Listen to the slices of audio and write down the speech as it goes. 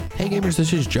Hey gamers,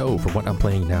 this is Joe from What I'm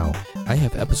Playing Now. I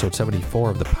have episode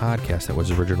 74 of the podcast that was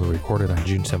originally recorded on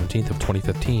June 17th of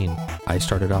 2015. I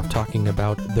started off talking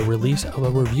about the release of a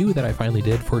review that I finally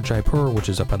did for Jaipur, which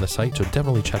is up on the site, so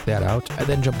definitely check that out. I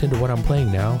then jumped into What I'm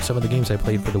Playing Now. Some of the games I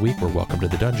played for the week were Welcome to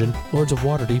the Dungeon, Lords of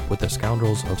Waterdeep with the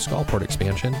Scoundrels of Skullport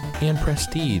expansion, and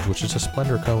Prestige, which is a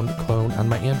Splendor clone on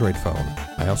my Android phone.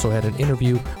 I also had an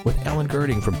interview with Alan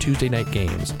Girding from Tuesday Night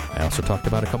Games. I also talked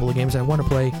about a couple of games I want to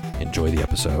play. Enjoy the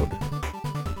episode.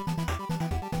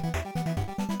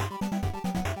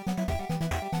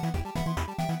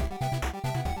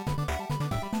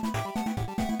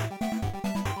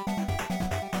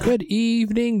 Good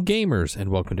evening, gamers, and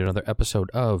welcome to another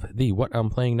episode of the What I'm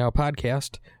Playing Now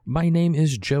podcast. My name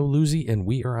is Joe Luzzi, and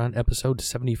we are on episode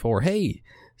 74. Hey,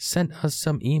 send us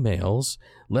some emails.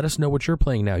 Let us know what you're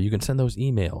playing now. You can send those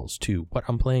emails to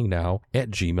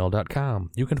whatimplayingnow@gmail.com.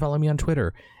 You can follow me on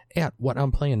Twitter at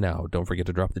whatimplayingnow. Don't forget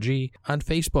to drop the G. On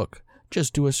Facebook,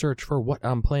 just do a search for What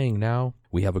I'm Playing Now.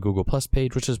 We have a Google Plus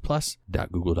page, which is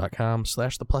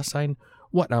plus.google.com/the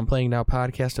What I'm Playing Now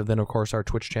podcast, and then of course our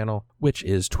Twitch channel, which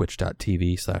is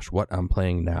twitch.tv/What I'm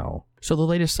Playing Now. So the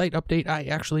latest site update, I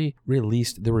actually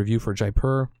released the review for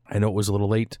Jaipur. I know it was a little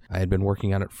late. I had been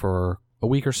working on it for a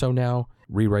week or so now,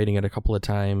 rewriting it a couple of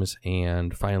times,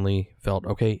 and finally felt,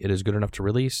 okay, it is good enough to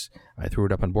release. I threw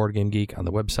it up on Board Game Geek on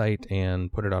the website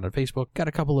and put it out on Facebook. Got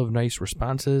a couple of nice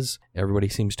responses. Everybody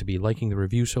seems to be liking the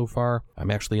review so far.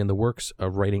 I'm actually in the works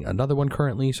of writing another one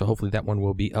currently, so hopefully that one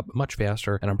will be up much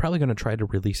faster, and I'm probably going to try to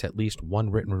release at least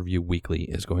one written review weekly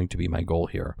is going to be my goal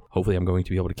here. Hopefully I'm going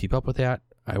to be able to keep up with that.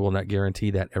 I will not guarantee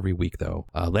that every week, though.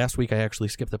 Last week, I actually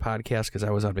skipped the podcast because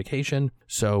I was on vacation,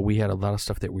 so we had a lot of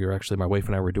stuff that my wife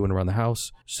and I were doing around the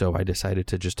house, so I decided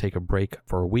to just take a break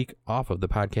for a week off of the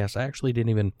podcast. I actually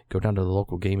didn't even go down to the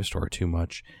local game store too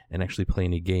much and actually play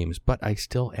any games, but I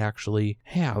still actually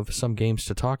have some games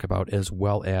to talk about, as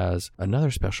well as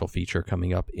another special feature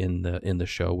coming up in the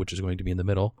show, which is going to be in the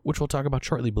middle, which we'll talk about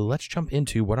shortly. But let's jump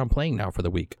into what I'm playing now for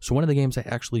the week. So one of the games I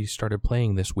actually started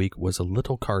playing this week was a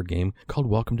little card game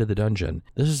called Welcome to the Dungeon.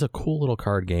 This is a cool little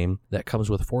card game that comes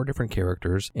with 4 different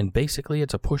characters, and basically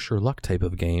it's a push your luck type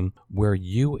of game where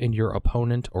you and your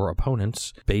opponent or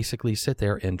opponents basically sit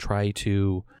there and try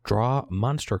to draw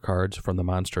monster cards from the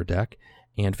monster deck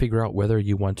and figure out whether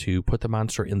you want to put the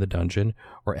monster in the dungeon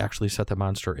or actually set the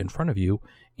monster in front of you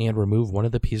and remove one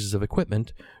of the pieces of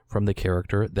equipment from the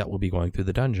character that will be going through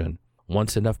the dungeon.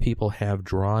 Once enough people have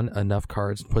drawn enough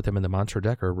cards and put them in the monster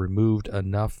deck or removed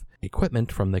enough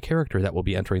equipment from the character that will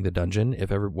be entering the dungeon,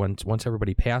 once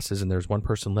everybody passes and there's one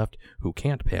person left who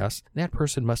can't pass, that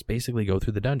person must basically go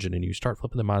through the dungeon, and you start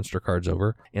flipping the monster cards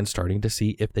over and starting to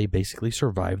see if they basically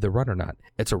survive the run or not.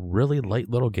 It's a really light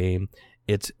little game.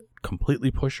 It's completely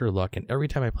push your luck, and every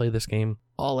time I play this game,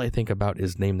 all I think about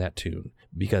is Name That Tune,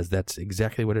 because that's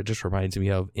exactly what it just reminds me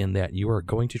of, in that you are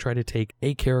going to try to take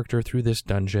a character through this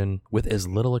dungeon with as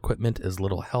little equipment, as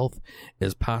little health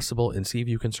as possible, and see if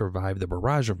you can survive the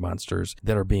barrage of monsters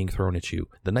that are being thrown at you.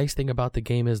 The nice thing about the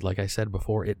game is, like I said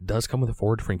before, it does come with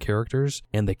 4 different characters,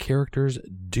 and the characters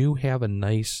do have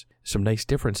some nice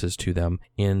differences to them,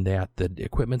 in that the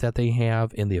equipment that they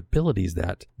have and the abilities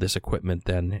that this equipment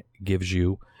then gives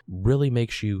you really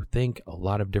makes you think a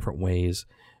lot of different ways,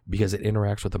 because it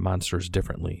interacts with the monsters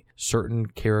differently. Certain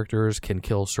characters can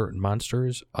kill certain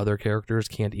monsters. Other characters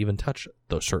can't even touch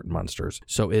those certain monsters.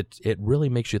 So it really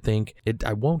makes you think.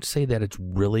 I won't say that it's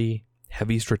really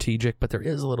heavy strategic, but there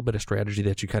is a little bit of strategy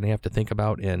that you kind of have to think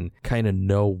about and kind of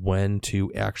know when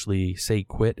to actually say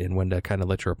quit and when to kind of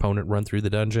let your opponent run through the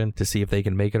dungeon to see if they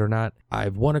can make it or not.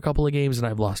 I've won a couple of games and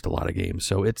I've lost a lot of games,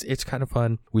 so it's kind of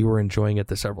fun. We were enjoying it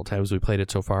the several times we played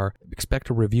it so far. Expect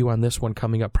a review on this one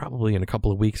coming up probably in a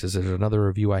couple of weeks, as there's another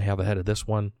review I have ahead of this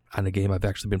one on a game I've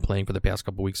actually been playing for the past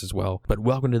couple of weeks as well. But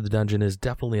Welcome to the Dungeon is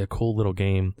definitely a cool little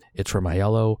game. It's from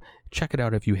Aiello. Check it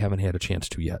out if you haven't had a chance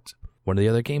to yet. One of the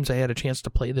other games I had a chance to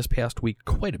play this past week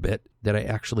quite a bit, that I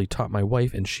actually taught my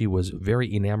wife and she was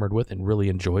very enamored with and really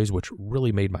enjoys, which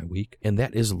really made my week, and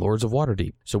that is Lords of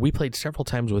Waterdeep. So we played several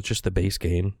times with just the base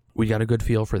game. We got a good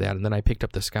feel for that, and then I picked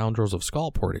up the Scoundrels of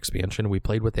Skullport expansion. We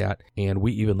played with that, and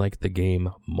we even liked the game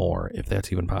more, if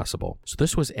that's even possible. So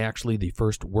this was actually the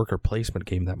first worker placement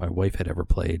game that my wife had ever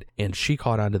played, and she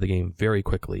caught on to the game very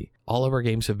quickly. All of our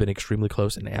games have been extremely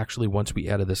close, and actually once we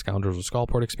added the Scoundrels of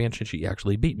Skullport expansion, she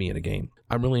actually beat me in a game.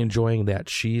 I'm really enjoying that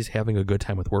she's having a good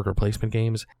time with worker placement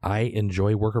games. I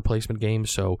enjoy worker placement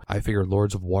games, so I figured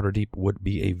Lords of Waterdeep would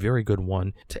be a very good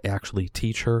one to actually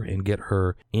teach her and get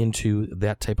her into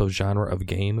that type of genre of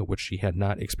game, which she had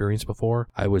not experienced before.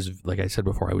 I was, like I said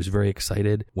before, I was very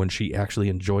excited when she actually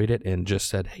enjoyed it and just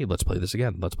said, hey, let's play this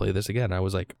again. Let's play this again. I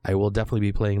was like, I will definitely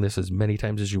be playing this as many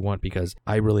times as you want because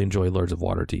I really enjoy Lords of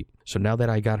Waterdeep. So now that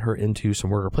I got her into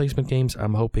some worker placement games,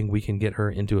 I'm hoping we can get her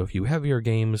into a few heavier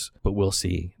games, but we'll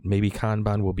see. Maybe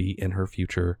Kanban will be in her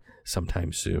future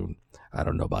sometime soon. I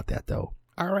don't know about that though.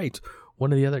 All right.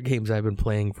 One of the other games I've been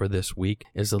playing for this week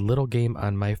is a little game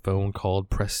on my phone called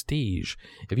Prestige.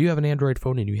 If you have an Android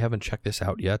phone and you haven't checked this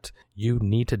out yet, you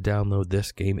need to download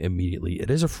this game immediately. It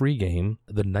is a free game.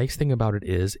 The nice thing about it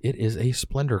is a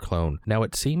Splendor clone. Now,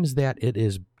 it seems that it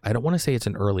is, I don't want to say it's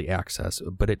an early access,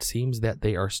 but it seems that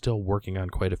they are still working on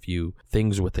quite a few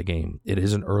things with the game. It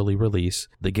is an early release.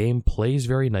 The game plays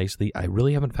very nicely. I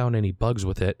really haven't found any bugs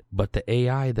with it, but the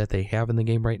AI that they have in the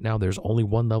game right now, there's only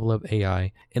one level of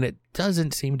AI, and it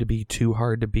doesn't seem to be too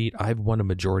hard to beat. I've won a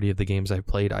majority of the games I've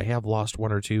played. I have lost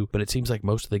one or two, but it seems like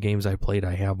most of the games I've played,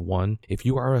 I have won. If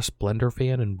you are a Splendor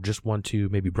fan and just want to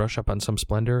maybe brush up on some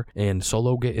Splendor and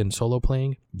get in solo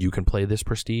playing, you can play this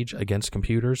Prestige against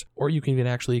computers, or you can even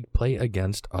actually play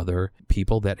against other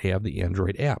people that have the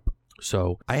Android app.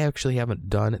 So I actually haven't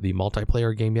done the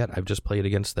multiplayer game yet. I've just played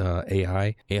against the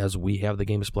AI as we have the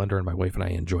game Splendor, and my wife and I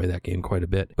enjoy that game quite a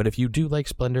bit. But if you do like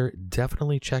Splendor,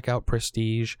 definitely check out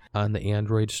Prestige on the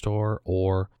Android store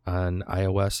or on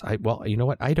iOS. Well, you know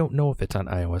what? I don't know if it's on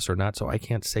iOS or not, so I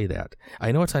can't say that.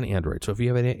 I know it's on Android. So if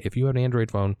you have an Android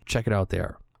phone, check it out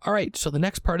there. All right, so the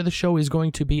next part of the show is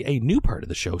going to be a new part of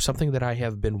the show, something that I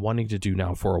have been wanting to do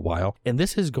now for a while, and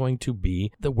this is going to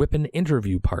be the Whippin'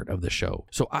 interview part of the show.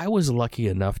 So I was lucky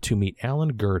enough to meet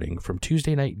Alan Girding from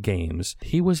Tuesday Night Games.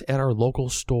 He was at our local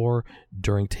store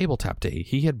during Tabletop Day.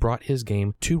 He had brought his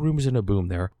game Two Rooms and a Boom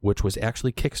there, which was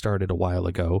actually kickstarted a while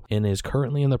ago and is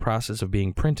currently in the process of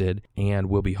being printed and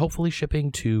will be hopefully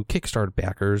shipping to Kickstarter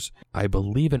backers, I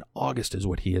believe in August is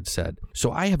what he had said.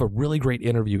 So I have a really great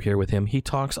interview here with him. He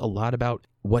talks a lot about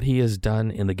what he has done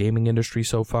in the gaming industry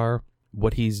so far,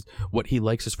 what he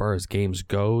likes as far as games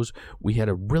goes. We had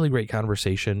a really great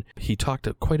conversation. He talked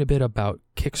quite a bit about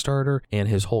Kickstarter and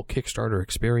his whole Kickstarter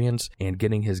experience and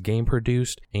getting his game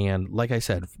produced. And like I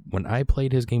said, when I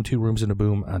played his game Two Rooms and a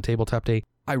Boom on Tabletop Day,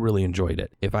 I really enjoyed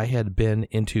it. If I had been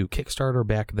into Kickstarter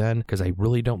back then, because I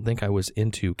really don't think I was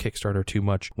into Kickstarter too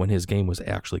much when his game was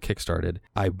actually kickstarted,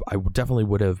 I definitely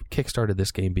would have kickstarted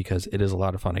this game because it is a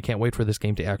lot of fun. I can't wait for this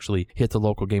game to actually hit the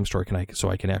local game store so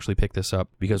I can actually pick this up,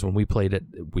 because when we played it,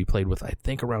 we played with, I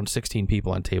think, around 16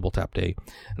 people on Tabletop Day,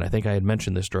 and I think I had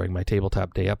mentioned this during my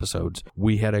Tabletop Day episodes.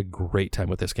 We had a great time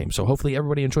with this game, so hopefully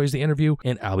everybody enjoys the interview,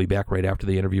 and I'll be back right after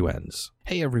the interview ends.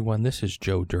 Hey everyone, this is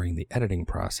Joe during the editing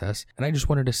process, and I just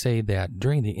wanted to say that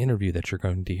during the interview that you're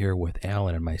going to hear with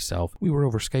Alan and myself, we were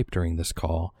over Skype during this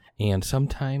call, and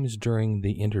sometimes during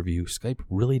the interview, Skype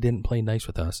really didn't play nice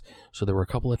with us, so there were a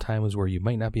couple of times where you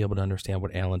might not be able to understand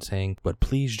what Alan's saying, but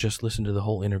please just listen to the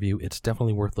whole interview. It's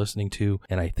definitely worth listening to,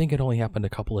 and I think it only happened a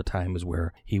couple of times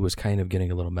where he was kind of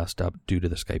getting a little messed up due to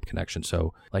the Skype connection.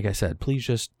 So, like I said, please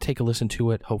just take a listen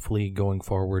to it. Hopefully, going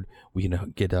forward, we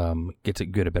can get a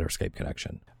better Skype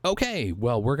connection. Okay,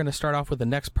 well, we're going to start off with the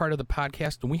next part of the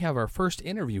podcast, and we have our first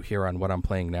interview here on What I'm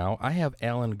Playing Now. I have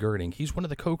Alan Girding. He's one of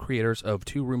the co-creators of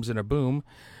Two Rooms and a Boom.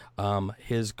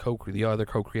 The other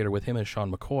co-creator with him is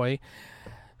Sean McCoy.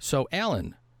 So,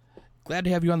 Alan, glad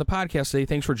to have you on the podcast today.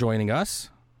 Thanks for joining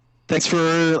us. Thanks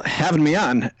for having me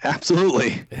on.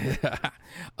 Absolutely.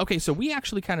 Okay, so we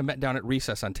actually kind of met down at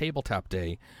Recess on Tabletop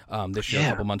Day this year, a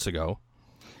couple months ago.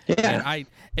 Yeah. And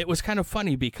it was kind of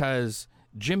funny because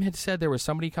Jim had said there was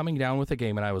somebody coming down with a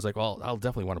game, and I was like, well, I'll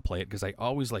definitely want to play it because I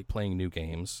always like playing new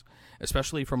games,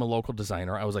 especially from a local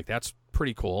designer. I was like, that's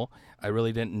pretty cool. I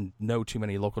really didn't know too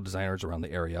many local designers around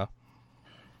the area.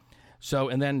 So,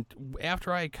 and then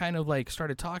after I kind of like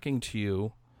started talking to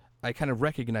you, I kind of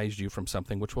recognized you from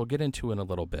something, which we'll get into in a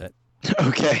little bit.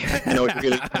 Okay. I know where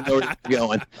you're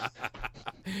going.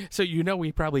 So,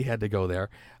 we probably had to go there.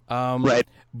 Right.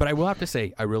 But I will have to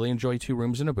say, I really enjoy Two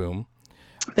Rooms and a Boom.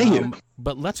 Thank you.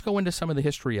 But let's go into some of the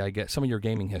history, some of your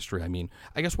gaming history. I mean,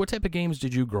 I guess what type of games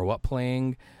did you grow up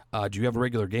playing? Do you have a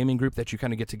regular gaming group that you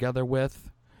kind of get together with?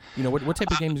 What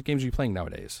type of games are you playing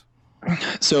nowadays?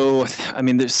 So, I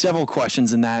mean, there's several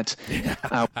questions in that.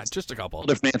 Just a couple.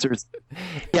 Different answers.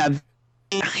 Yeah.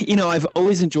 I've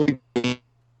always enjoyed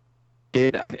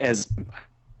it, as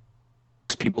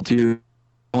people do.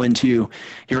 Go into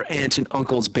your aunt and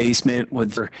uncle's basement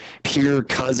with their peer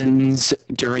cousins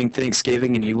during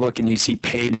Thanksgiving, and you look and you see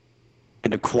Paid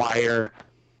and Acquire,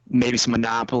 maybe some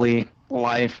Monopoly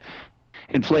Life,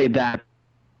 and played that.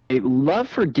 A love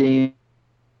for games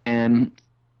and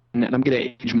and I'm going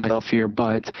to age myself here,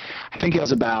 but I think I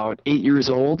was about 8 years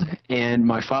old, and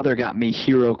my father got me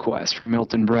Hero Quest from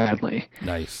Milton Bradley.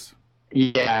 Nice.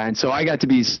 Yeah, and so I got to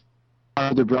be my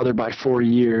older brother by 4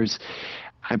 years.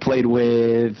 I played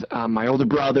with my older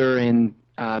brother and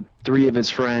 3 of his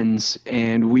friends,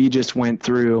 and we just went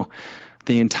through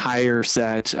the entire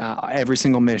set, every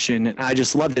single mission, and I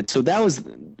just loved it. So that was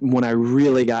when I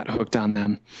really got hooked on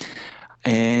them.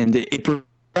 And it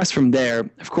progressed from there.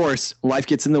 Of course, life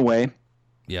gets in the way.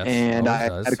 Yes, and I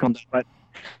does. had to come down. But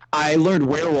I learned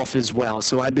Werewolf as well.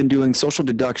 So I've been doing social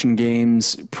deduction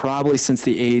games probably since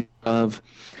the age of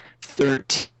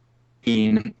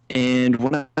 13. And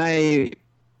when I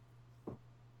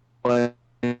was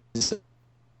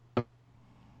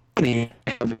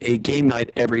of a game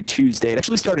night every Tuesday. It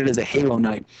actually started as a Halo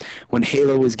night when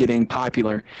Halo was getting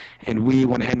popular, and we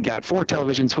went ahead and got 4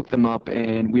 televisions, hooked them up,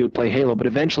 and we would play Halo. But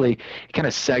eventually, it kind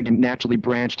of sagged and naturally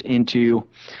branched into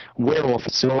Werewolf.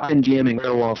 So I've been GMing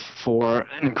Werewolf for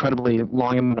an incredibly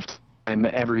long amount of time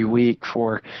every week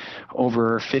for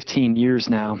over 15 years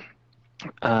now.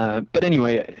 But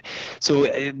anyway, so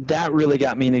that really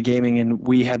got me into gaming, and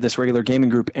we had this regular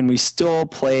gaming group, and we still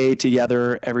play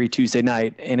together every Tuesday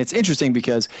night. And it's interesting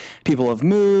because people have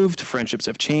moved, friendships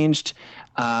have changed,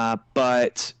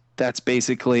 but that's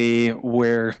basically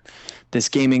where this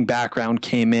gaming background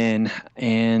came in.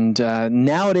 And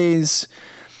nowadays,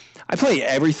 I play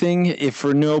everything, if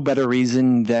for no better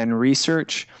reason than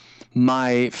research.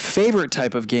 My favorite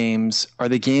type of games are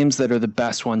the games that are the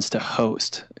best ones to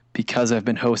host, because I've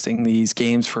been hosting these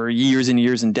games for years and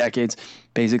years and decades,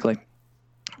 basically.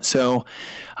 So,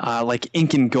 like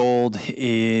Ink and Gold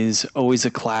is always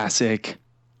a classic.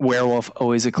 Werewolf,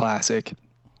 always a classic.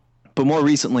 But more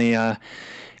recently, I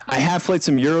have played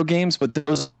some Euro games, but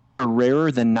those are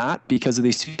rarer than not because of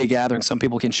these 2-day gatherings. Some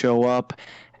people can show up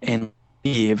and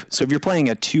leave. So if you're playing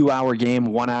a 2-hour game,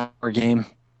 1-hour game,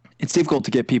 it's difficult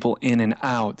to get people in and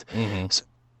out. Mm-hmm. So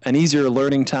an easier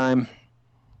learning time,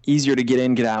 easier to get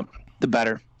in, get out, the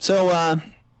better. So,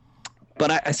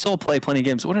 but I still play plenty of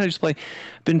games. What did I just play?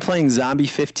 Been playing Zombie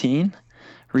 15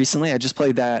 recently. I just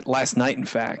played that last night, in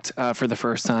fact, for the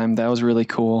first time. That was really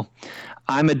cool.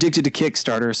 I'm addicted to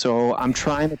Kickstarter, so I'm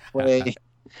trying to play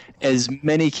as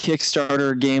many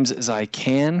Kickstarter games as I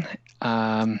can.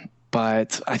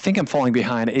 But I think I'm falling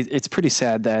behind. It's pretty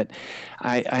sad that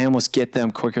I almost get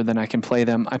them quicker than I can play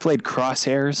them. I played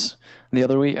Crosshairs the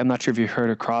other week. I'm not sure if you've heard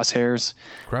of Crosshairs.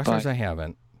 Crosshairs, I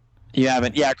haven't. You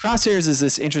haven't? Yeah, Crosshairs is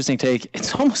this interesting take.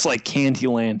 It's almost like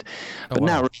Candyland, but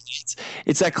not really.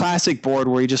 It's that classic board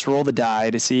where you just roll the die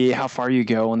to see how far you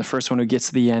go, and the first one who gets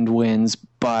to the end wins.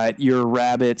 But you're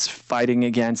rabbits fighting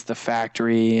against the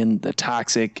factory and the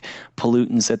toxic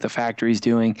pollutants that the factory's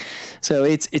doing. So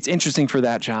it's interesting for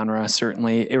that genre,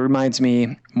 certainly. It reminds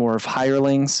me more of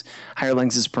Hirelings.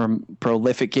 Hirelings is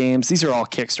Prolific Games. These are all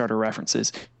Kickstarter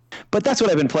references. But that's what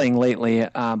I've been playing lately.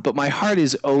 But my heart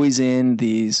is always in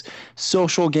these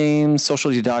social games,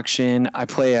 social deduction. I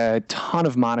play a ton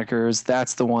of Monikers.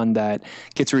 That's the one that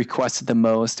gets requested the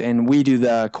most. And we do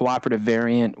the cooperative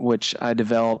variant, which I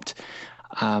developed.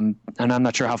 And I'm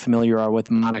not sure how familiar you are with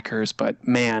Monikers, but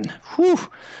man, whew,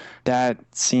 that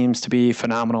seems to be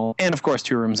phenomenal. And of course,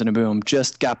 Two Rooms and a Boom.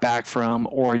 Just got back from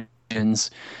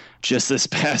Origins just this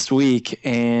past week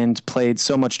and played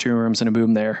so much Two Rooms and a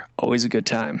Boom there. Always a good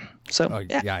time. So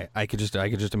yeah, I could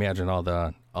just imagine all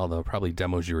the probably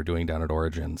demos you were doing down at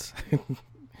Origins.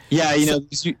 Yeah,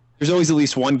 there's always at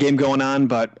least one game going on,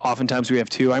 but oftentimes we have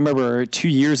 2. I remember 2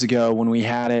 years ago when we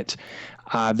had it,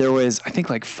 there was, I think,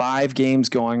 like 5 games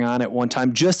going on at one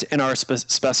time just in our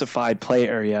specified play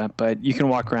area. But you can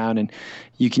walk around and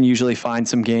you can usually find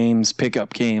some games,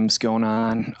 pickup games going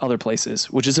on other places,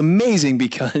 which is amazing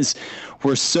because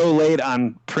we're so late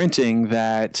on printing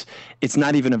that it's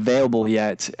not even available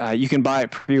yet. You can buy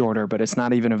it pre-order, but it's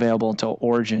not even available until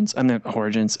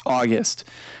August.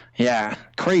 Yeah,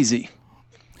 crazy.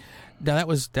 Now that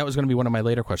was going to be one of my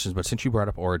later questions, but since you brought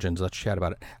up Origins, let's chat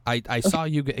about it. I saw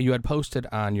you had posted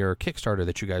on your Kickstarter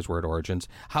that you guys were at Origins.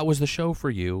 How was the show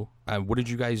for you? What did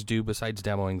you guys do besides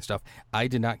demoing stuff? I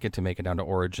did not get to make it down to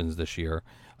Origins this year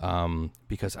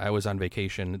because I was on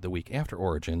vacation the week after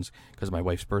Origins because my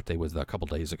wife's birthday was a couple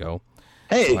days ago.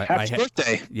 Hey, so happy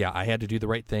birthday! Yeah, I had to do the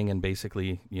right thing and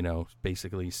basically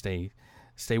stay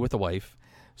with the wife.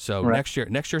 So right.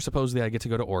 next year, supposedly I get to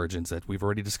go to Origins. That we've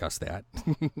already discussed that.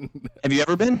 Have you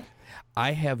ever been?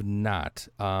 I have not.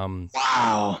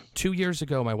 Wow. 2 years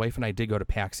ago, my wife and I did go to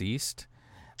PAX East,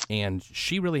 and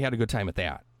she really had a good time at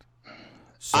that.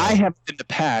 So, I haven't been to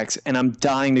PAX, and I'm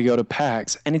dying to go to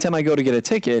PAX. Anytime I go to get a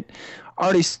ticket,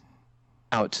 already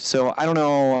out. So I don't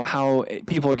know how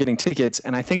people are getting tickets,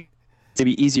 and I think it'd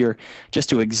be easier just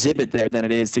to exhibit there than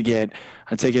it is to get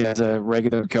a ticket as a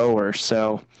regular goer.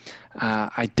 So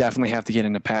I definitely have to get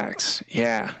into PAX.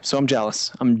 Yeah, so I'm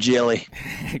jealous. I'm jelly.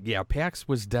 Yeah, PAX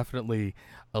was definitely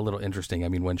a little interesting. I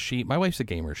mean, when my wife's a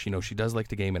gamer, she does like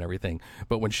to game and everything,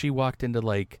 but when she walked into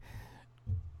like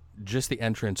just the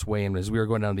entrance way, and as we were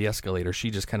going down the escalator, she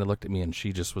just kind of looked at me and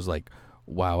she just was like,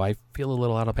 wow, I feel a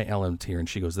little out of my element here. And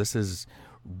she goes,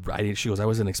 she goes, I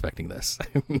wasn't expecting this.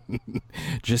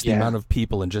 Just the amount of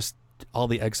people and just all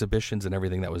the exhibitions and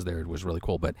everything that was there was really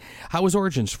cool. But how was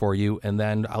Origins for you? And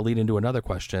then I'll lead into another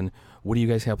question. What do you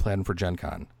guys have planned for Gen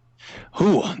Con?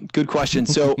 Ooh, good question.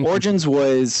 So Origins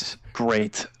was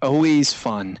great. Always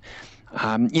fun.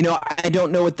 I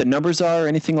don't know what the numbers are or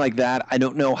anything like that. I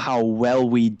don't know how well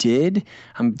we did.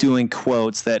 I'm doing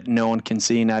quotes that no one can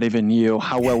see, not even you,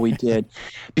 how well we did,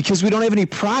 because we don't have any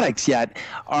products yet.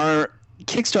 Our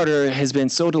Kickstarter has been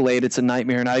so delayed, it's a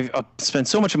nightmare, and I've spent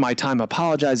so much of my time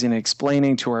apologizing and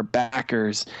explaining to our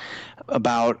backers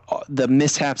about the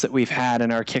mishaps that we've had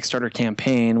in our Kickstarter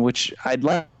campaign, which I'd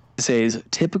like to say is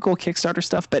typical Kickstarter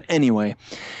stuff. But anyway,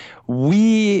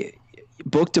 we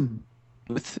booked a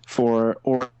booth for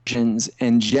Origins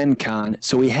and Gen Con,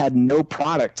 so we had no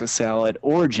product to sell at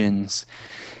Origins.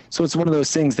 So it's one of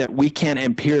those things that we can't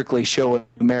empirically show a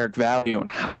numeric value on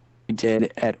how we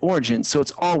did at Origins. So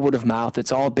it's all word of mouth.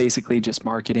 It's all basically just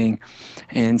marketing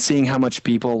and seeing how much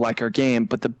people like our game.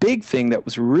 But the big thing that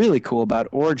was really cool about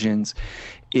Origins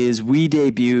is we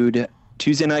debuted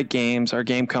Tuesday Night Games, our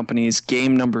game company's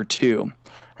game number 2.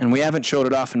 And we haven't showed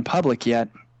it off in public yet.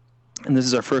 And this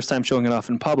is our first time showing it off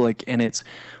in public, and it's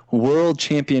World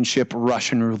Championship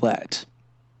Russian Roulette.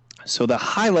 So the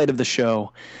highlight of the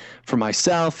show for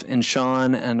myself and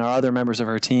Sean and our other members of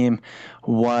our team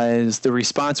was the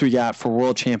response we got for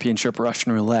World Championship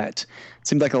Russian Roulette. It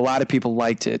seemed like a lot of people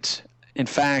liked it. In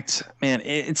fact, man,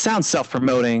 it sounds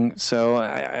self-promoting, so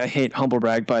I hate humble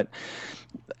brag, but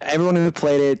everyone who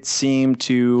played it seemed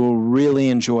to really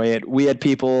enjoy it. We had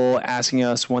people asking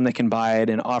us when they can buy it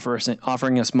and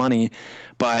offering us money,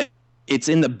 but it's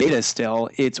in the beta still.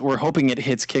 We're hoping it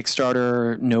hits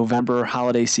Kickstarter November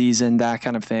holiday season, that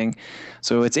kind of thing.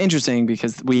 So it's interesting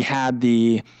because we had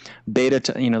the beta,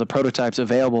 the prototypes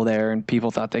available there, and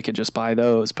people thought they could just buy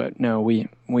those, but no, we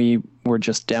were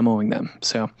just demoing them.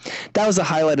 So that was the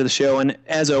highlight of the show. And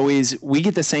as always, we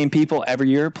get the same people every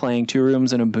year playing Two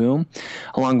Rooms and a Boom,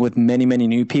 along with many, many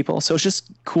new people. So it's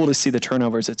just cool to see the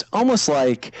turnovers. It's almost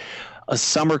like a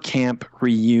summer camp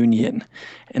reunion,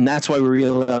 and that's why we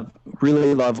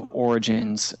really love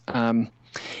Origins. I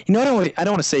don't want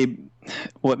to say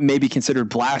what may be considered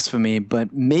blasphemy,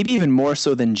 but maybe even more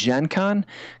so than Gen Con,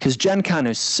 because Gen Con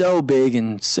is so big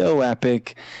and so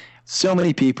epic, so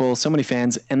many people, so many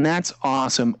fans, and that's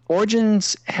awesome.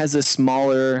 Origins has a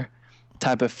smaller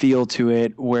type of feel to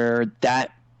it, where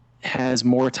that has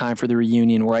more time for the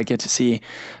reunion, where I get to see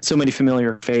so many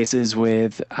familiar faces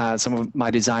with some of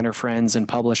my designer friends and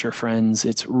publisher friends.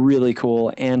 It's really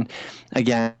cool. And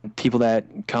again, people that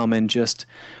come and just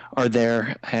are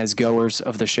there as goers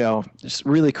of the show. It's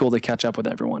really cool to catch up with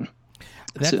everyone.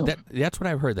 That's what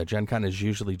I've heard, that Gen Con is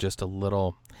usually just a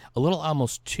little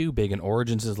almost too big, and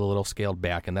Origins is a little scaled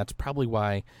back. And that's probably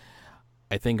why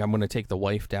I think I'm going to take the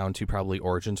wife down to probably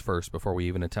Origins first before we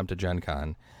even attempt a Gen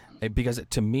Con. Because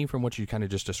to me, from what you kind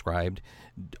of just described,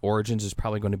 Origins is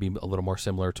probably going to be a little more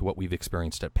similar to what we've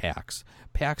experienced at PAX.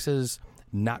 PAX is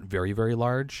not very, very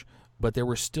large, but there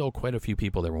were still quite a few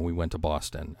people there when we went to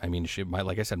Boston. I mean,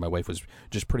 like I said, my wife was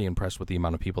just pretty impressed with the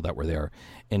amount of people that were there.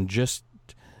 And just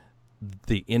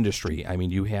the industry, I mean,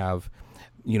 you have,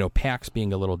 PAX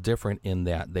being a little different in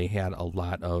that they had a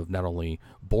lot of not only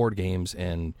board games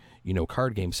and,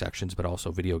 card game sections, but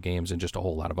also video games and just a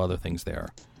whole lot of other things there.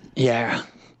 Yeah.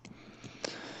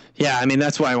 Yeah, I mean,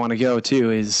 that's why I want to go,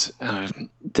 too, is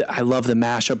I love the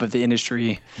mashup of the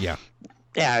industry. Yeah.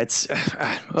 Yeah, it's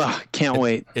can't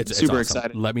wait. It's super awesome.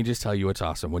 excited. Let me just tell you, it's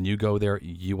awesome. When you go there,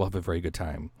 you will have a very good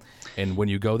time. And when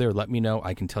you go there, let me know.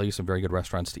 I can tell you some very good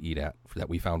restaurants to eat at that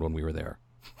we found when we were there.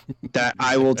 That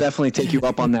I will definitely take you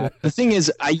up on that. The thing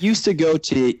is, I used to go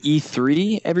to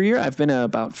E3 every year. I've been to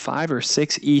about 5 or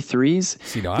 6 E3s.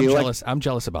 See, no, I'm jealous. I'm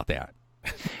jealous about that.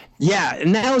 Yeah,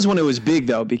 and that was when it was big,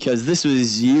 though, because this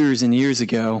was years and years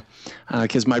ago,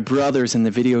 because my brother's in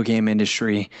the video game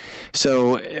industry.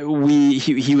 So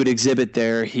he would exhibit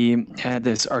there. He had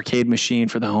this arcade machine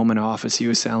for the home and office he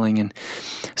was selling. And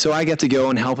so I got to go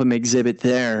and help him exhibit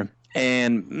there.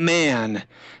 And, man,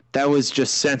 that was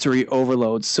just sensory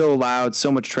overload. So loud,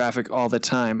 so much traffic all the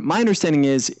time. My understanding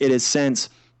is it has since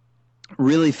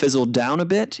really fizzled down a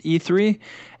bit, E3.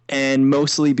 and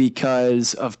mostly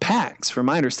because of PAX, from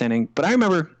my understanding. But I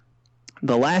remember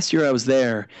the last year I was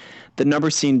there, the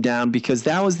numbers seemed down because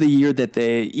that was the year that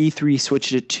the E3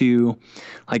 switched it to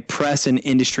like press and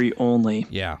industry only.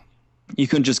 Yeah. You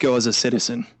couldn't just go as a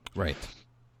citizen. Right.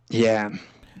 Yeah.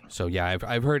 So yeah,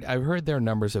 I've heard their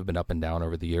numbers have been up and down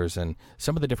over the years, and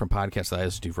some of the different podcasts that I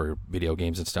listen to for video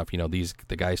games and stuff,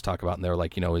 the guys talk about, and they're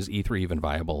like, is E3 even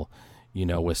viable?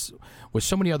 With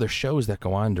so many other shows that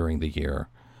go on during the year.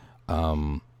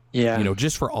 Yeah.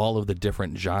 Just for all of the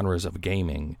different genres of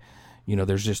gaming,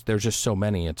 there's just so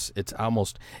many. It's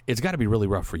got to be really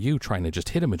rough for you trying to just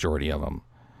hit a majority of them.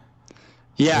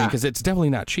 Yeah. Because it's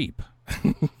definitely not cheap.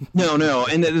 No.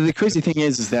 And the crazy thing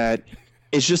is that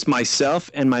it's just myself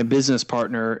and my business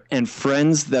partner and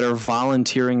friends that are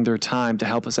volunteering their time to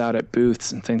help us out at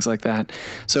booths and things like that.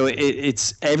 So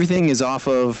it's everything is off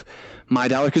of my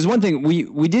dollar. Because one thing,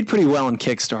 we did pretty well on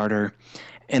Kickstarter.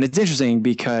 And it's interesting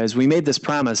because we made this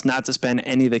promise not to spend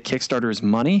any of the Kickstarter's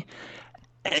money.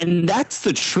 And that's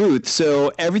the truth.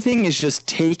 So everything is just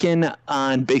taken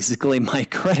on basically my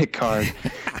credit card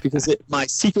because my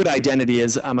secret identity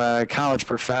is I'm a college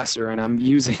professor and I'm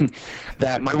using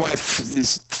that. My wife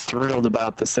is thrilled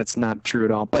about this. That's not true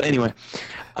at all. But anyway,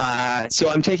 so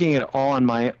I'm taking it all on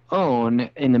my own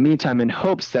in the meantime in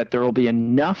hopes that there will be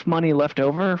enough money left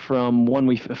over from when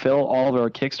we fulfill all of our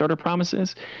Kickstarter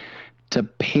promises to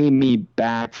pay me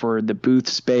back for the booth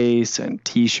space and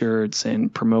T-shirts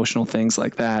and promotional things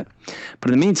like that.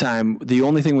 But in the meantime, the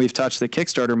only thing we've touched the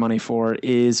Kickstarter money for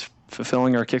is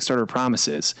fulfilling our Kickstarter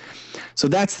promises. So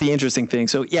that's the interesting thing.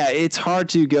 So yeah, it's hard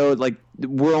to go, like,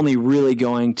 we're only really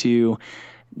going to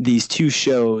these two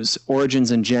shows, Origins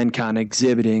and Gen Con,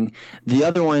 exhibiting. The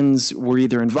other ones we're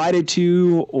either invited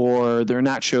to or they're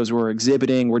not shows we're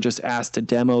exhibiting. We're just asked to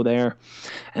demo there.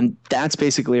 And that's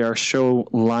basically our show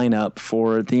lineup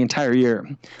for the entire year.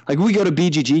 Like, we go to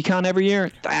BGG Con every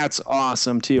year. That's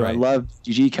awesome too. Right. I love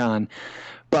BGG Con.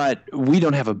 But we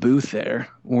don't have a booth there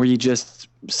where you just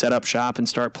set up shop and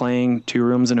start playing Two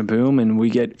Rooms and a Boom, and we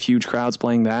get huge crowds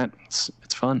playing that. It's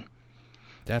fun.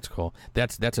 That's cool.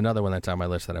 That's another one that's on my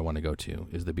list that I want to go to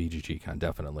is the BGG Con,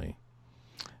 definitely.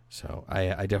 So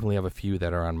I definitely have a few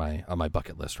that are on my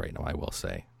bucket list right now, I will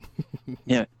say.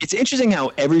 Yeah, it's interesting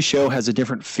how every show has a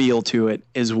different feel to it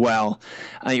as well.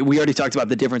 We already talked about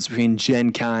the difference between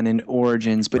Gen Con and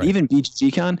Origins, but right. Even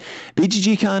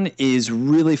BGG Con is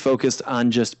really focused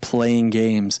on just playing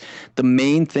games. The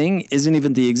main thing isn't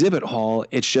even the exhibit hall,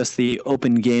 it's just the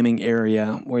open gaming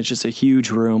area where it's just a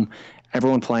huge room.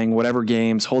 Everyone playing whatever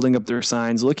games, holding up their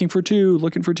signs, looking for two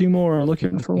more,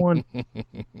 looking for one.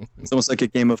 It's almost like a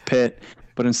game of pit,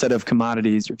 but instead of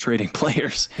commodities, you're trading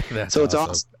players. So it's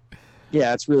awesome.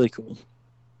 Yeah, it's really cool.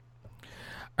 All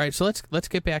right, so let's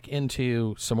get back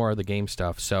into some more of the game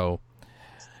stuff. So,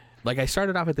 like I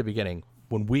started off at the beginning,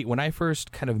 when I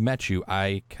first kind of met you,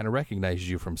 I kind of recognized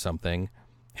you from something.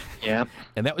 Yeah.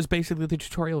 And that was basically the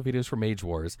tutorial videos for Mage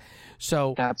Wars.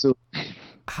 So absolutely.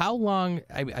 How long,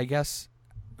 I guess,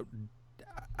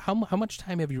 how much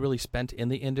time have you really spent in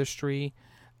the industry?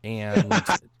 And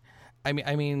I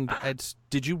mean,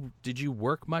 did you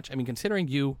work much? I mean, considering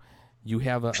you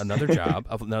have another job,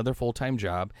 another full-time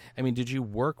job. I mean, did you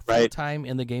work full-time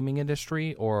in the gaming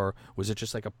industry, or was it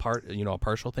just like a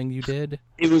partial thing you did?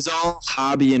 It was all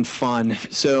hobby and fun.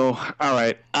 So, all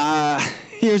right,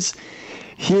 here's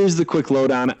the quick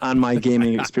lowdown on my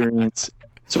gaming experience.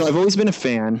 So I've always been a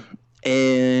fan,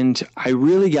 and I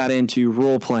really got into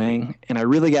role-playing, and I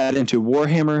really got into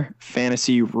Warhammer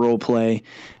Fantasy Roleplay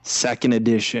 2nd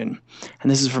Edition.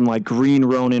 And this is from like Green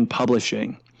Ronin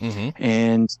Publishing. Mm-hmm.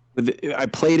 And I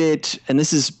played it, and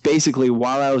this is basically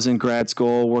while I was in grad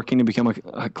school working to become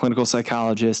a clinical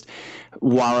psychologist.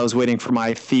 While I was waiting for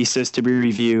my thesis to be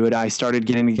reviewed, I started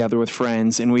getting together with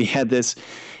friends, and we had this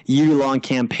year-long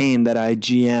campaign that I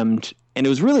GM'd, and it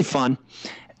was really fun.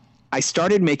 I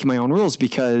started making my own rules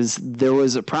because there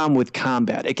was a problem with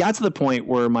combat. It got to the point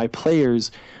where my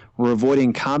players were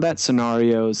avoiding combat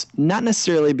scenarios, not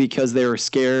necessarily because they were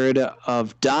scared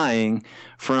of dying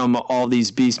from all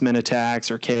these beastmen attacks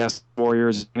or chaos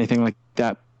warriors or anything like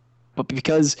that, but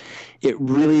because it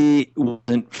really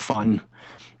wasn't fun.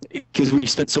 Because we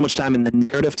spent so much time in the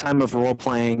narrative time of role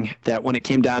playing that when it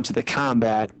came down to the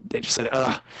combat, they just said,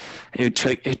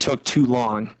 it took too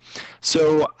long.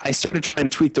 So I started trying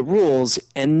to tweak the rules,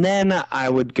 and then I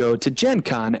would go to Gen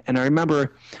Con, and I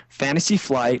remember Fantasy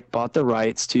Flight bought the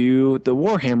rights to the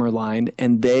Warhammer line,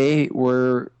 and they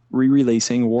were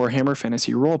re-releasing Warhammer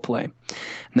Fantasy Roleplay. And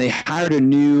they hired a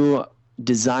new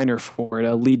designer for it,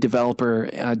 a lead developer,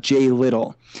 Jay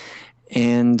Little.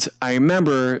 And I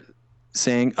remember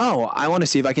saying, "Oh, I want to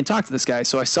see if I can talk to this guy."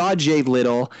 So I saw Jay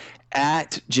Little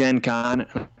at Gen Con,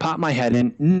 popped my head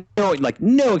in.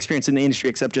 No experience in the industry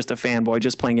except just a fanboy,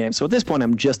 just playing games. So at this point,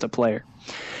 I'm just a player.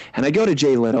 And I go to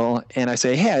Jay Little and I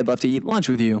say, "Hey, I'd love to eat lunch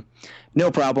with you." No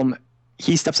problem.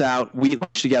 He steps out. We eat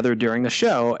lunch together during the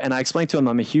show, and I explained to him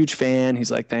I'm a huge fan. He's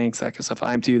like, "Thanks, that kind of stuff.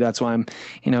 I'm too. That's why I'm,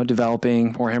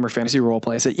 developing Warhammer Fantasy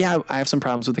Roleplay." I said, "Yeah, I have some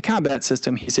problems with the combat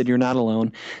system." He said, "You're not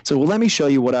alone." So, well, let me show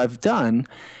you what I've done.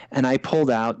 And I pulled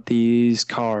out these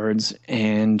cards,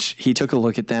 and he took a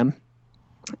look at them,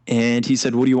 and he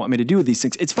said, "What do you want me to do with these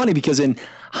things?" It's funny because in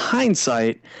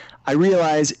hindsight, I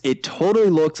realized it totally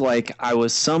looked like I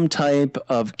was some type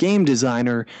of game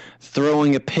designer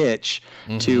throwing a pitch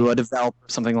to a developer,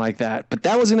 something like that. But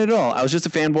that wasn't it at all. I was just a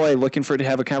fanboy looking to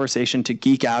have a conversation, to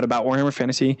geek out about Warhammer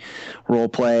Fantasy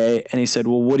Roleplay. And he said,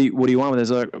 "Well, what do you want with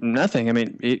this?" I was like, "Nothing. I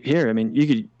mean, here. I mean, you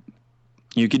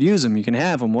could use them. You can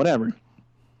have them. Whatever."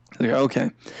 I was like,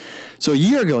 okay. So a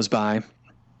year goes by,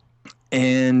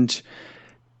 and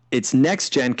it's next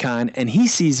Gen Con, and he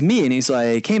sees me, and he's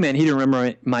like, "Hey, man," he didn't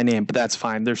remember my name, but that's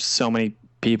fine. There's so many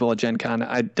people at Gen Con.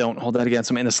 I don't hold that against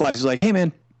him. In the slides, he's like, "Hey,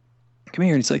 man, come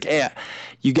here." And he's like, "Hey,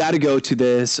 you got to go to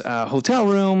this hotel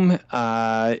room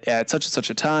at such and such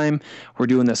a time. We're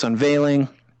doing this unveiling.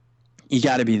 You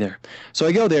got to be there." So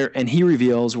I go there, and he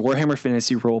reveals Warhammer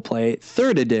Fantasy Roleplay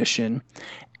 3rd edition,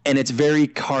 and it's very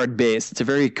card-based. It's a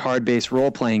very card-based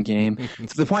role-playing game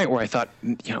to the point where I thought,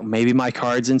 maybe my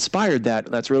cards inspired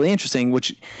that. That's really interesting,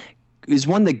 which is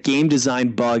when the game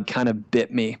design bug kind of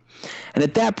bit me. And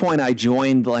at that point, I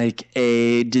joined like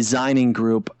a designing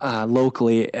group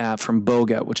locally from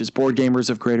Boga, which is Board Gamers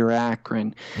of Greater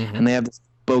Akron. And they have this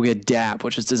Boga DAP,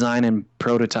 which is design and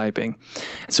prototyping.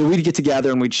 So we'd get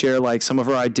together and we'd share like some of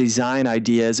our design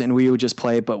ideas, and we would just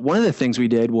play. But one of the things we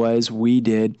did was we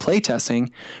did play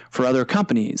testing for other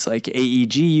companies. Like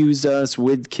AEG used us,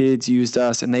 WizKids used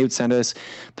us, and they would send us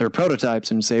their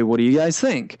prototypes and say, "What do you guys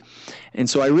think?" And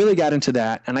so I really got into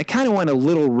that, and I kind of went a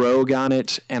little rogue on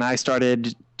it, and I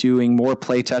started doing more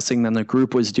play testing than the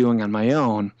group was doing on my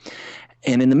own.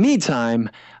 And in the meantime,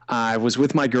 I was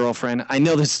with my girlfriend. I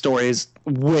know this story is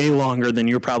way longer than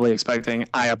you're probably expecting.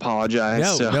 I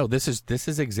apologize. No, this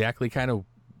is exactly kind of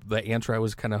the answer I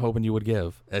was kind of hoping you would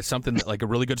give. It's something like a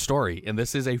really good story, and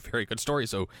this is a very good story,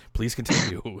 so please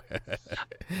continue. All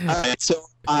right, so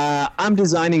I'm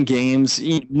designing games.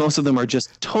 Most of them are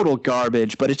just total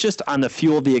garbage, but it's just on the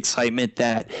fuel of the excitement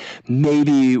that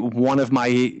maybe one of my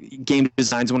game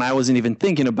designs, when I wasn't even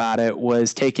thinking about it,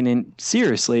 was taken in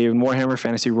seriously in Warhammer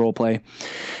Fantasy Roleplay.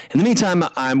 In the meantime,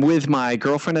 I'm with my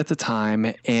girlfriend at the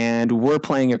time, and we're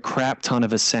playing a crap ton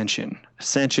of Ascension.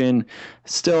 Ascension,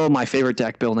 still my favorite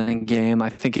deck building game. I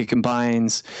think it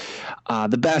combines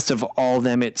the best of all of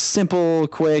them. It's simple,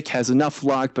 quick, has enough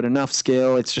luck, but enough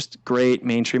skill. It's just great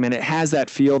mainstream, and it has that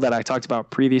feel that I talked about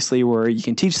previously where you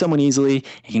can teach someone easily,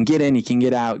 you can get in, you can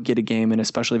get out, get a game, and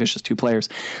especially if it's just 2 players.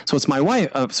 So it's my wife.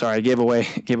 Oh, sorry, I gave it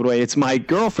away. It's my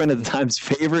girlfriend at the time's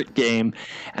favorite game,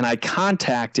 and I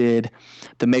contacted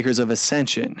the makers of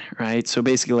Ascension, right? So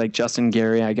basically like Justin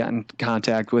Gary, I got in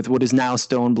contact with what is now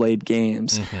Stoneblade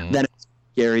Games. Then it was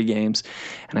Gary Games.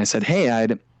 And I said, "Hey,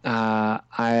 I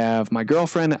have my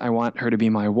girlfriend. I want her to be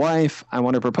my wife. I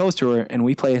want to propose to her, and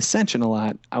we play Ascension a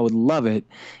lot. I would love it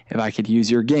if I could use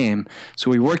your game."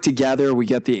 So we work together. We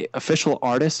get the official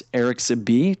artist, Eric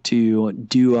Sabi, to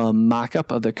do a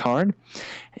mock-up of the card.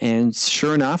 And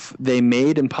sure enough, they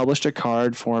made and published a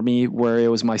card for me where it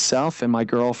was myself and my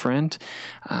girlfriend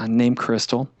named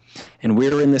Crystal. And we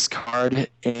were in this card,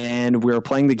 and we were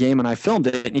playing the game, and I filmed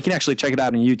it. And you can actually check it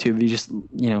out on YouTube. You just,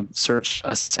 search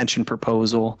Ascension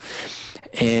Proposal.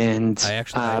 And I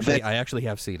actually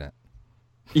have seen it.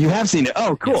 You have seen it?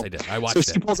 Oh, cool. Yes, I did. I watched it.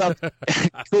 So she pulls out,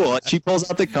 cool. She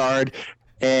pulls out the card,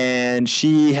 and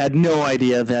she had no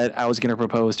idea that I was going to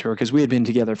propose to her because we had been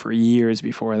together for years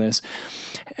before this.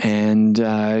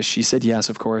 And she said yes,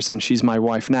 of course, and she's my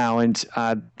wife now. And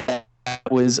that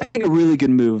was, I think, a really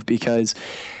good move because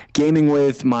gaming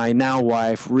with my now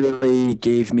wife really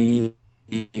gave me,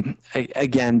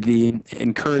 again, the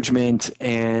encouragement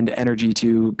and energy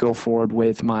to go forward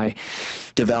with my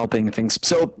developing things.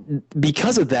 So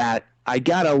because of that, I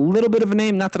got a little bit of a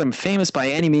name, not that I'm famous by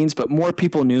any means, but more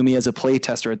people knew me as a play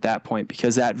tester at that point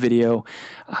because that video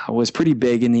was pretty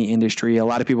big in the industry. A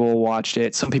lot of people watched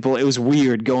it. Some people, it was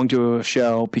weird going to a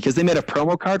show because they made a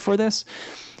promo card for this.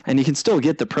 And you can still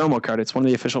get the promo card. It's one of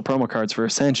the official promo cards for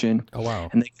Ascension. Oh, wow.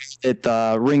 And they called it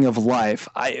the Ring of Life.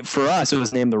 For us, it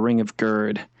was named the Ring of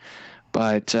Gird.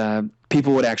 But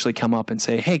people would actually come up and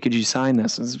say, "Hey, could you sign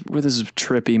this?" This is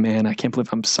trippy, man. I can't believe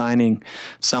I'm signing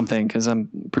something because I'm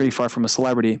pretty far from a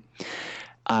celebrity.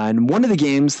 And one of the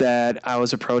games that I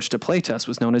was approached to playtest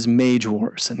was known as Mage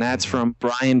Wars, and that's from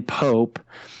Brian Pope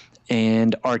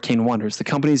and Arcane Wonders. The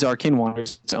company's Arcane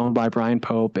Wonders. It's owned by Brian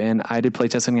Pope, and I did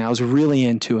playtesting, and I was really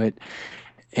into it.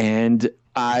 And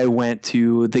I went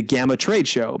to the Gamma Trade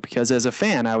Show because as a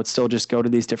fan, I would still just go to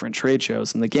these different trade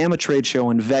shows. And the Gamma Trade Show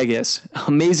in Vegas,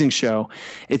 amazing show.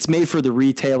 It's made for the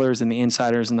retailers and the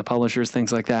insiders and the publishers,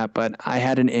 things like that. But I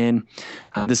had an in,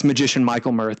 this magician,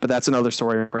 Michael Mirth, but that's another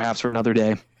story perhaps for another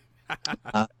day.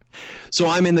 So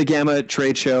I'm in the Gamma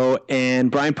Trade Show,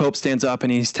 and Brian Pope stands up,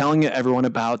 and he's telling everyone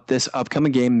about this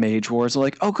upcoming game, Mage Wars. They're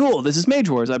like, oh, cool, this is Mage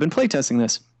Wars. I've been playtesting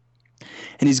this.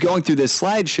 And he's going through this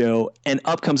slideshow, and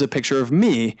up comes a picture of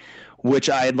me, which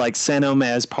I had like sent him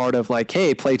as part of like,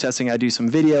 hey, playtesting. I do some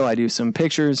video, I do some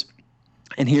pictures.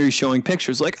 And here he's showing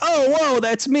pictures like, oh, whoa,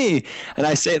 that's me. And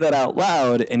I say that out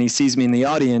loud, and he sees me in the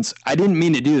audience. I didn't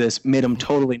mean to do this, made him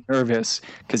totally nervous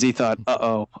because he thought,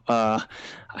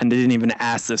 I didn't even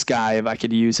ask this guy if I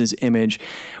could use his image.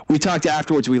 We talked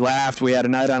afterwards. We laughed. We had a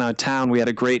night on out town. We had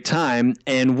a great time.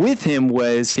 And with him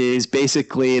was his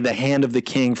basically the hand of the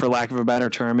king, for lack of a better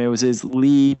term. It was his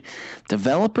lead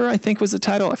developer, I think was the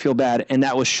title. I feel bad. And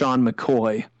that was Sean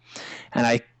McCoy. And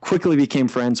I quickly became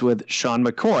friends with Sean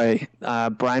McCoy,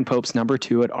 Brian Pope's number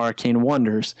 2 at Arcane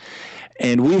Wonders.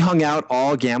 And we hung out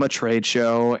all Gamma Trade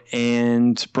Show,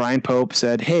 and Brian Pope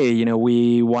said, hey,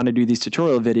 we want to do these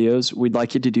tutorial videos. We'd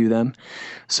like you to do them.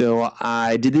 So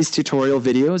I did these tutorial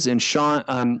videos, and Sean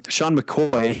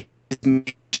McCoy,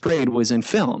 his trade was in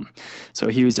film. So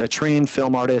he was a trained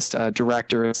film artist,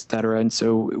 director, etc. And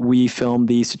so we filmed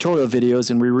these tutorial videos,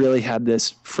 and we really had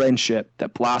this friendship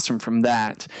that blossomed from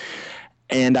that.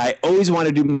 And I always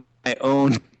wanted to do my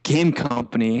own game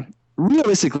company.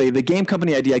 Realistically, the game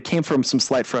company idea came from some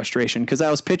slight frustration because I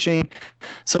was pitching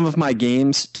some of my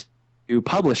games to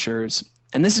publishers,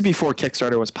 and this is before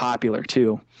Kickstarter was popular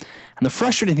too. And the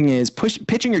frustrating thing is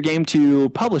pitching your game to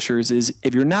publishers is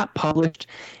if you're not published,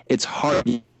 it's hard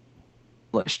to get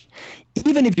published.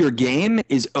 Even if your game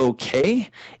is okay,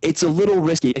 it's a little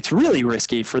risky. It's really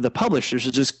risky for the publishers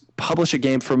to just publish a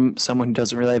game from someone who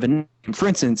doesn't really have a name. For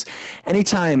instance,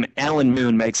 anytime Alan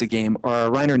Moon makes a game, or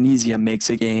Reiner Knizia makes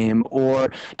a game,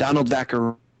 or Donald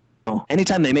Vaccarino,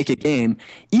 anytime they make a game,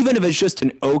 even if it's just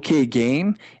an okay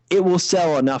game, it will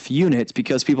sell enough units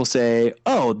because people say,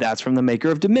 oh, that's from the maker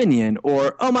of Dominion,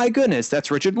 or, oh my goodness, that's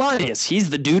Richard Lanius. He's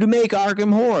the dude to make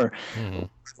Arkham Horror. Mm-hmm.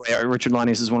 Richard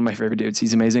Lanius is one of my favorite dudes.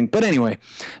 He's amazing. But anyway,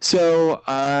 so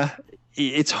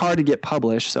it's hard to get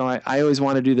published. So I always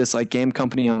want to do this like game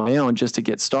company on my own just to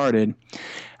get started.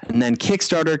 And then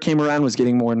Kickstarter came around, was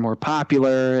getting more and more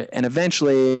popular. And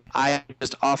eventually I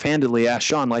just offhandedly asked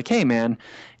Sean, like, hey, man,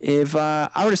 if I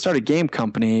were to start a game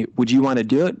company, would you want to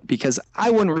do it? Because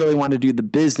I wouldn't really want to do the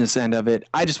business end of it.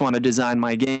 I just want to design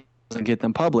my games and get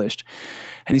them published.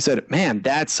 And he said, man,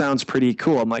 that sounds pretty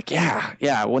cool. I'm like,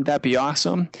 yeah, wouldn't that be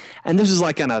awesome? And this was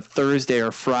like on a Thursday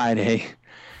or Friday.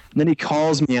 And then he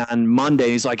calls me on Monday.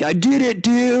 He's like, I did it,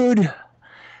 dude. And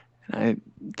I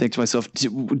think to myself,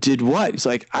 did what? He's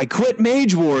like, I quit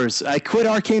Mage Wars. I quit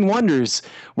Arcane Wonders.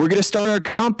 We're going to start our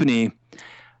company.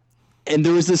 And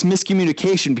there was this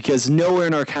miscommunication because nowhere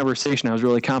in our conversation I was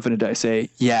really confident to say,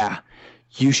 yeah,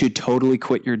 you should totally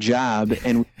quit your job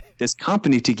and this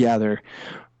company together.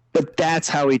 But that's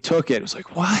how he took it. It was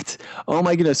like, what? Oh,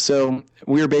 my goodness. So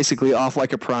we were basically off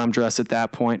like a prom dress at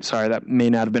that point. Sorry, that may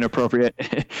not have been appropriate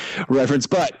reference.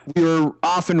 But we were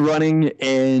off and running,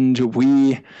 and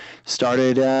we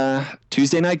started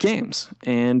Tuesday Night Games.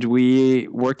 And we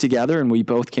worked together, and we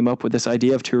both came up with this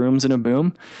idea of 2 Rooms and a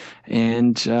Boom.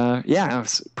 And, it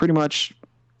was pretty much...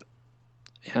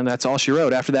 And that's all she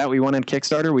wrote. After that, we went on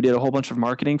Kickstarter. We did a whole bunch of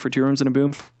marketing for 2 Rooms and a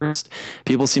Boom first.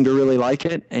 People seemed to really like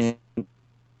it. And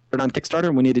on Kickstarter,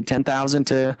 and we needed $10,000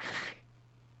 to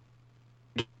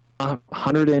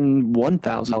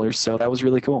 $101,000. So that was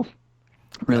really cool.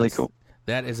 Cool.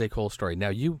 That is a cool story. Now,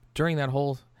 you during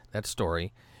that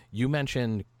story, you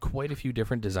mentioned quite a few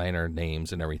different designer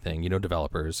names and everything.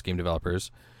 Developers, game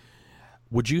developers.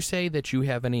 Would you say that you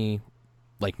have any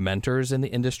like mentors in the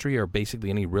industry, or basically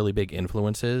any really big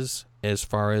influences as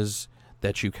far as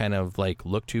that you kind of like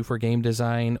look to for game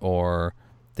design, or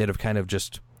that have kind of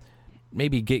just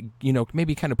maybe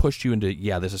kind of pushed you into,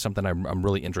 this is something I'm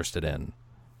really interested in?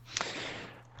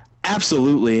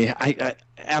 Absolutely. I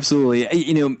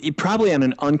absolutely, probably on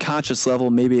an unconscious level,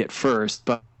 maybe at first,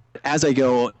 but as I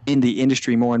go in the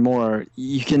industry more and more,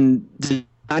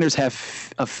 designers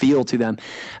have a feel to them.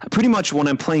 Pretty much when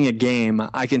I'm playing a game,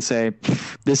 I can say,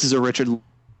 this is a Richard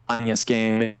Lanius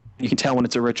game. You can tell when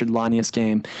it's a Richard Lanius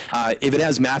game. If it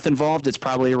has math involved, it's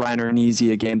probably a Reiner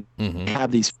Knizia game. Mm-hmm.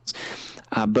 Have these.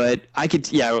 But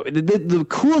the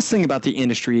coolest thing about the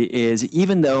industry is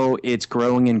even though it's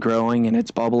growing and growing and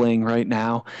it's bubbling right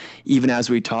now, even as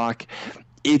we talk,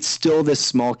 it's still this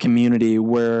small community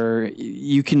where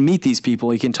you can meet these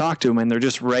people, you can talk to them, and they're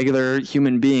just regular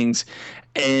human beings,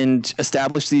 and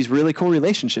establish these really cool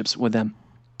relationships with them.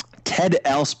 Ted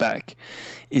Alspach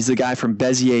is the guy from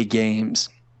Bezier Games.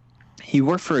 He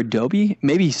worked for Adobe.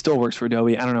 Maybe he still works for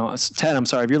Adobe. I don't know. Ted, I'm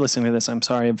sorry if you're listening to this. I'm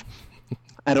sorry.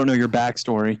 I don't know your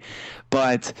backstory,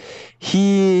 but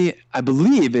he, I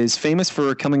believe, is famous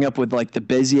for coming up with like the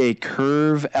Bezier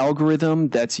curve algorithm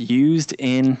that's used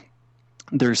in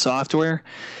their software.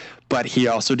 But he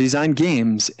also designed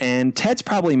games, and Ted's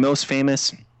probably most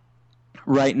famous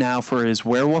right now for his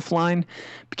Werewolf line,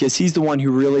 because he's the one who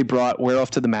really brought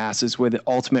Werewolf to the masses with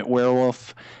Ultimate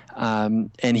Werewolf.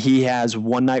 And he has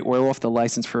One Night Werewolf, the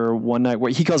license for One Night.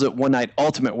 He calls it One Night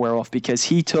Ultimate Werewolf because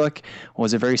he took what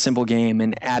was a very simple game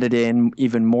and added in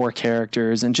even more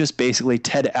characters and just basically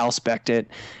Ted Alspec'd it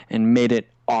and made it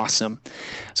awesome.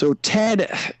 So Ted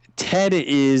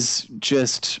is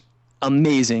just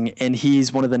amazing, and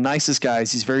he's one of the nicest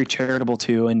guys. He's very charitable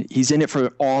too, and he's in it for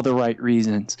all the right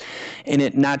reasons. In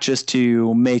it not just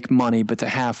to make money, but to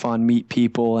have fun, meet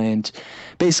people, and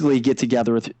basically get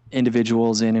together with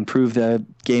individuals and improve the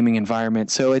gaming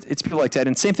environment. So it's people like that.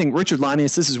 And same thing, Richard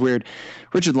Lanius. This is weird.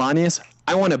 Richard Lanius,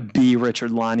 I want to be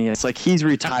Richard Lanius. Like, he's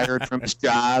retired from his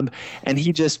job, and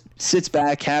he just sits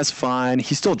back, has fun.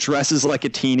 He still dresses like a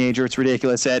teenager. It's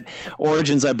ridiculous. At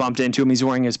Origins, I bumped into him. He's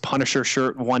wearing his Punisher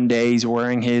shirt one day. He's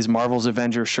wearing his Marvel's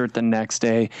Avengers shirt the next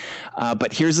day.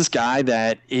 But here's this guy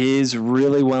that is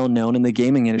really well known in the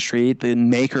gaming industry, the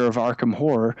maker of Arkham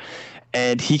Horror.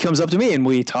 And he comes up to me and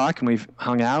we talk and we've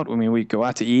hung out. I mean, we go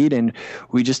out to eat and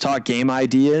we just talk game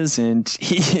ideas. And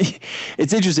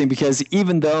it's interesting because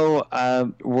even though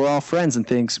we're all friends and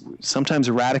things, sometimes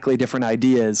radically different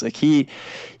ideas. Like he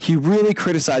really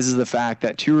criticizes the fact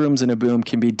that Two Rooms and a Boom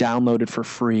can be downloaded for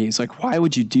free. He's like, why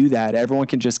would you do that? Everyone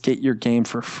can just get your game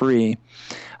for free.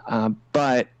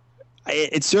 But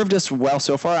it served us well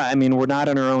so far. I mean, we're not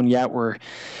on our own yet. We're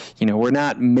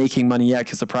not making money yet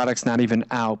because the product's not even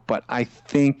out. But I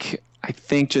think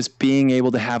just being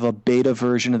able to have a beta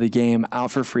version of the game out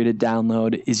for free to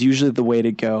download is usually the way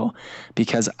to go,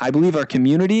 because I believe our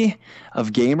community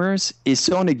of gamers is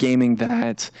so into gaming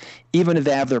that even if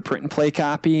they have their print and play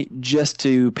copy, just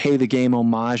to pay the game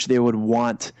homage, they would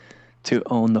want to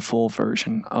own the full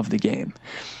version of the game.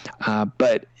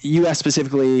 But US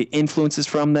specifically, influences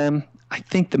from them, I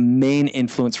think the main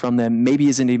influence from them maybe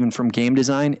isn't even from game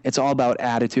design. It's all about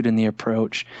attitude and the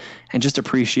approach, and just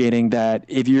appreciating that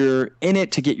if you're in it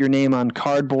to get your name on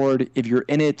cardboard, if you're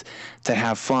in it to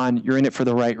have fun, you're in it for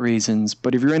the right reasons.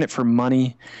 But if you're in it for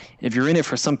money, if you're in it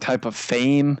for some type of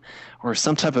fame or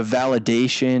some type of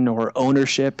validation or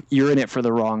ownership, you're in it for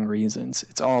the wrong reasons.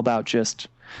 It's all about just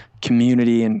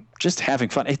community and just having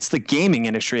fun. It's the gaming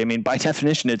industry. I mean, by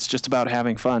definition, it's just about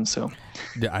having fun. So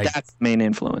that's the main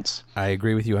influence. I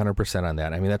agree with you 100% on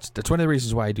that. I mean, that's one of the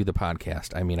reasons why I do the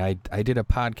podcast. I mean, I did a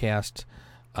podcast,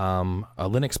 a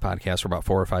Linux podcast for about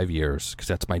 4 or 5 years because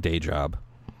that's my day job.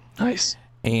 Nice.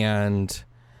 And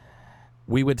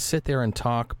we would sit there and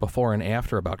talk before and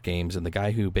after about games. And the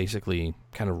guy who basically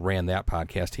kind of ran that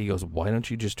podcast, he goes, why don't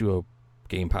you just do a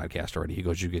game podcast already? He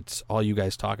goes, all you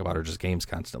guys talk about are just games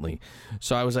constantly.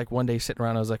 So I was like, one day sitting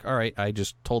around, I was like, all right, I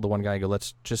just told the one guy, I go,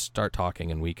 let's just start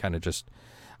talking. And we kind of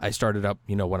I started up,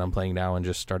 what I'm playing now, and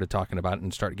just started talking about it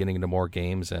and started getting into more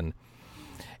games. And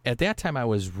at that time, I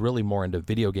was really more into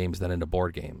video games than into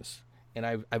board games. And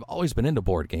I've always been into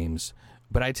board games,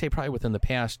 but I'd say probably within the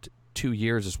past 2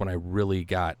 years is when I really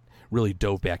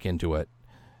dove back into it,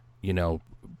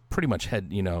 pretty much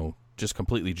just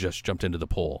completely just jumped into the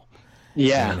pool.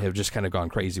 Yeah. And have just kind of gone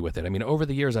crazy with it. I mean, over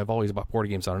the years, I've always bought board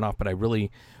games on and off, but I really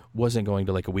wasn't going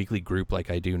to like a weekly group like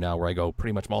I do now, where I go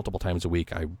pretty much multiple times a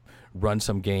week. I run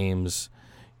some games,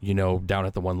 down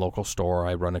at the one local store.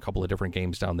 I run a couple of different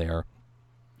games down there.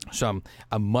 So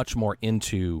I'm much more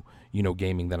into,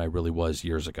 gaming than I really was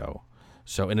years ago.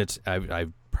 So, and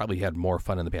I've probably had more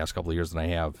fun in the past couple of years than I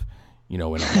have, in a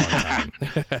long time.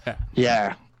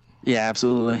 Yeah. Yeah,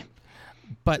 absolutely.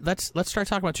 But let's start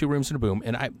talking about Two Rooms and a Boom.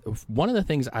 And one of the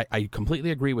things I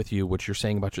completely agree with you, what you're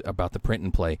saying about the print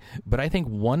and play. But I think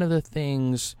one of the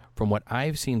things from what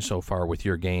I've seen so far with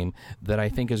your game that I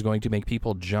think is going to make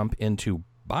people jump into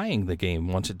buying the game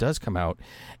once it does come out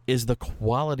is the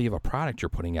quality of a product you're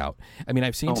putting out. I mean,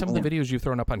 I've seen some of the videos you've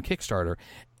thrown up on Kickstarter,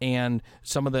 and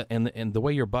some of and the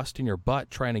way you're busting your butt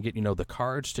trying to get the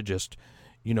cards to just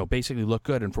basically look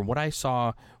good. And from what I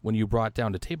saw when you brought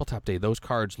down to Tabletop Day, those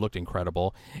cards looked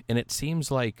incredible. And it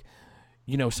seems like,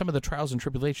 some of the trials and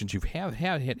tribulations you've have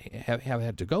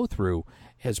had to go through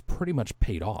has pretty much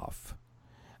paid off.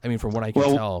 I mean, from what I can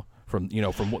tell from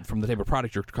the type of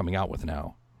product you're coming out with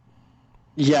now.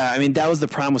 Yeah, I mean, that was the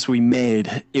promise we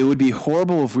made. It would be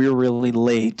horrible if we were really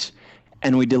late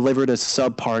and we delivered a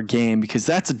subpar game, because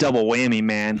that's a double whammy,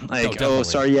 man. Like, oh,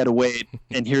 sorry you had to wait,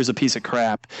 and here's a piece of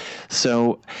crap.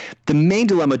 So the main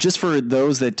dilemma, just for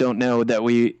those that don't know, that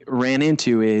we ran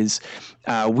into is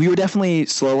we were definitely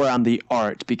slower on the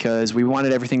art because we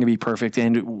wanted everything to be perfect,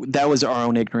 and that was our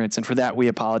own ignorance. And for that, we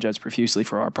apologize profusely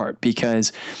for our part,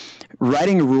 because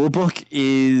writing a rule book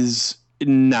is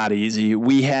not easy.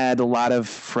 We had a lot of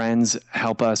friends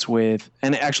help us with,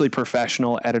 and actually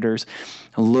professional editors,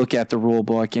 look at the rule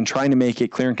book and trying to make it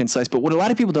clear and concise. But what a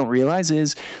lot of people don't realize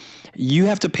is you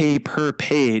have to pay per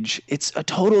page. It's a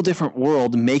total different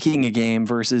world making a game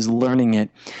versus learning it.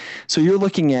 So you're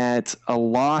looking at a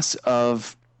loss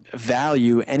of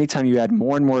value anytime you add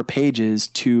more and more pages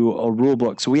to a rule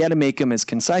book. So we had to make them as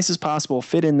concise as possible,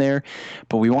 fit in there,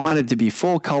 but we wanted to be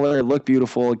full color, look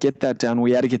beautiful, get that done.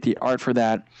 We had to get the art for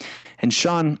that. And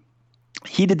Sean,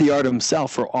 he did the art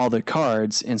himself for all the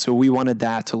cards, and so we wanted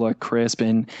that to look crisp,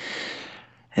 and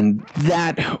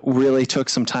that really took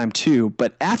some time too.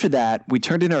 But after that, we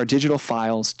turned in our digital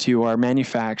files to our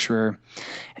manufacturer,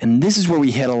 and this is where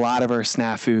we hit a lot of our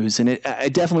snafus. And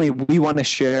it definitely, we want to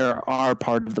share our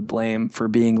part of the blame for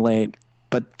being late.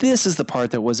 But this is the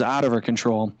part that was out of our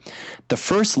control. The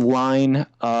first line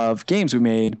of games we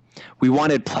made, we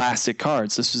wanted plastic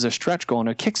cards. This was a stretch goal on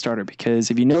a Kickstarter, because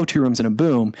if you know Two Rooms and a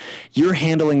Boom, you're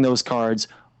handling those cards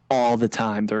all the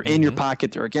time. They're in your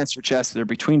pocket, they're against your chest, they're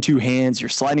between two hands, you're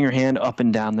sliding your hand up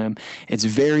and down them. It's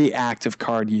very active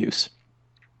card use.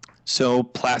 So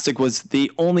plastic was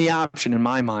the only option in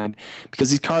my mind, because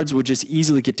these cards would just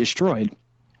easily get destroyed.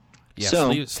 Yeah,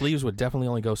 so, sleeves would definitely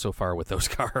only go so far with those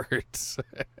cards.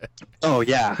 Oh,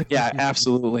 yeah,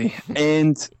 absolutely.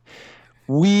 And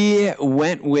we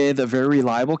went with a very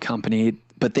reliable company,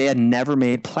 but they had never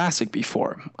made plastic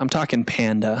before. I'm talking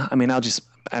Panda. I mean, I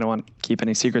don't want to keep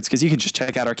any secrets, because you can just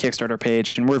check out our Kickstarter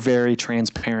page, and we're very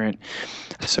transparent.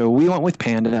 So we went with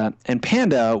Panda, and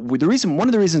Panda, one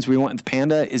of the reasons we went with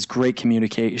Panda is great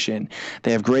communication.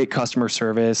 They have great customer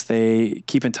service. They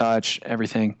keep in touch,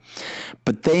 everything.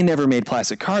 But they never made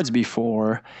plastic cards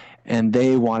before, and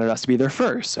they wanted us to be there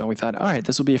first. So we thought, all right,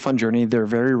 this will be a fun journey. They're a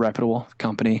very reputable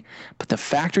company. But the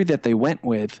factory that they went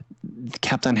with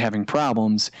kept on having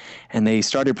problems, and they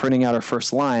started printing out our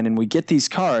first line, and we get these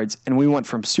cards, and we went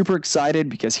from super excited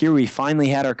because here we finally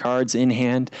had our cards in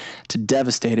hand to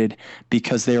devastated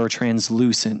because they were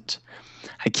translucent.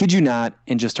 I kid you not,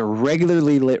 in just a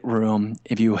regularly lit room,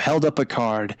 if you held up a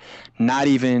card, not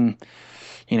even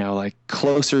like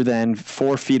closer than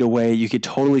 4 feet away, you could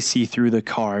totally see through the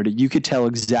card. You could tell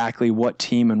exactly what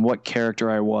team and what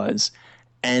character I was.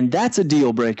 And that's a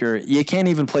deal breaker. You can't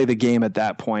even play the game at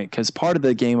that point, because part of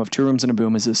the game of Two Rooms and a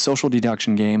Boom is a social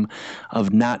deduction game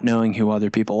of not knowing who other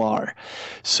people are.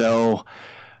 So,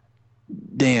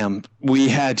 damn, we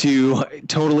had to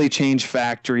totally change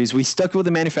factories. We stuck with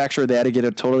the manufacturer. They had to get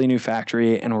a totally new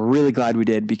factory, and we're really glad we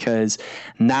did, because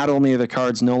not only are the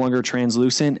cards no longer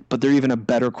translucent, but they're even a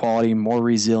better quality, more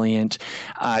resilient.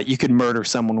 You could murder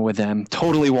someone with them.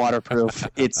 Totally waterproof.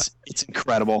 It's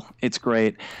incredible. It's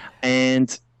great.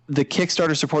 And the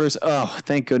Kickstarter supporters, oh,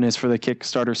 thank goodness for the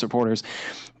Kickstarter supporters.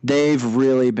 They've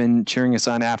really been cheering us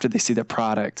on after they see the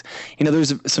product.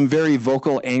 There's some very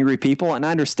vocal, angry people, and I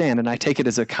understand, and I take it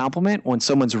as a compliment. When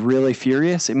someone's really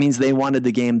furious, it means they wanted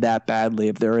the game that badly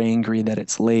if they're angry that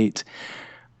it's late.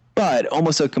 But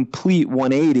almost a complete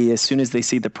 180 as soon as they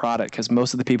see the product, because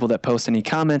most of the people that post any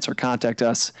comments or contact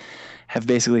us have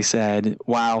basically said,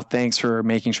 wow, thanks for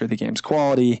making sure the game's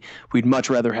quality. We'd much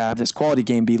rather have this quality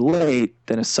game be late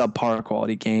than a subpar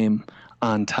quality game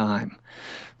on time.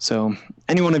 So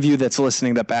any one of you that's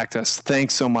listening that backed us,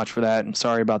 thanks so much for that, and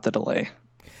sorry about the delay.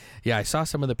 Yeah, I saw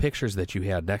some of the pictures that you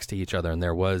had next to each other, and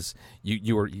there was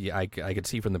I could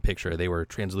see from the picture they were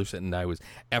translucent, and I was,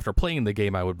 after playing the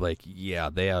game, I would be like, yeah,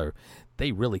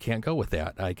 they really can't go with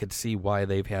that. I could see why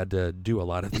they've had to do a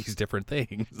lot of these different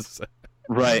things.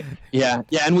 Right. Yeah.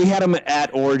 And we had them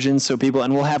at Origins,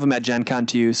 and we'll have them at Gen Con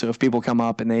too. So if people come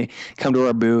up and they come to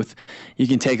our booth, you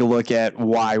can take a look at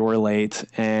why we're late.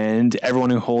 And everyone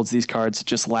who holds these cards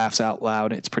just laughs out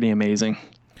loud. It's pretty amazing.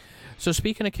 So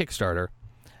speaking of Kickstarter,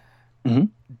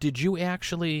 did you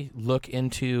actually look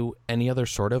into any other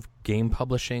sort of game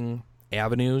publishing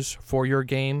avenues for your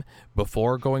game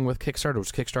before going with Kickstarter?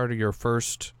 Was Kickstarter your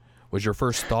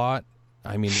first thought?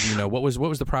 I mean, what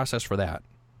was the process for that?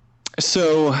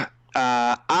 So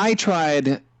I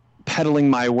tried peddling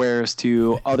my wares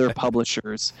to other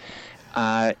publishers.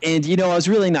 And, you know, I was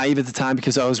really naive at the time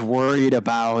because I was worried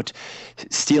about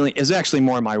stealing. It was actually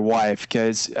more my wife,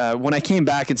 because when I came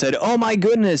back and said, oh, my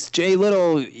goodness, Jay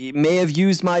Little may have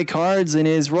used my cards in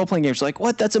his role-playing game. She's like,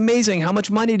 what? That's amazing. How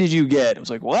much money did you get? I was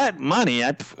like, what? Money?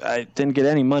 I didn't get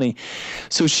any money.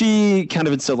 So she kind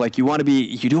of instilled, like, you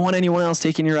don't want anyone else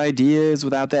taking your ideas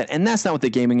without that. And that's not what the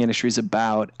gaming industry is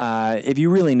about. If you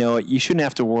really know it, you shouldn't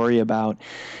have to worry about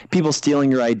people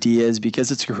stealing your ideas, because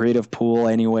it's a creative pool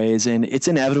anyways. And it's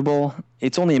inevitable.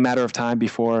 It's only a matter of time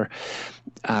before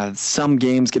some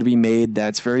game's going to be made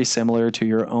that's very similar to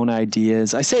your own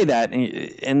ideas. I say that,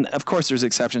 and of course there's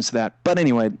exceptions to that. But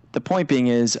anyway, the point being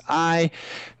is I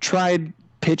tried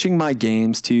pitching my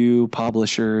games to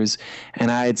publishers,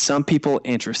 and I had some people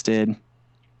interested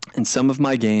in some of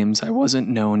my games. I wasn't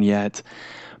known yet.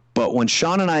 But when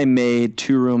Sean and I made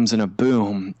Two Rooms and a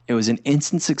Boom, it was an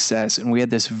instant success, and we had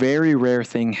this very rare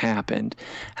thing happen.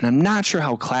 And I'm not sure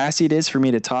how classy it is for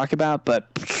me to talk about, but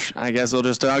I guess I'll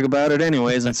just talk about it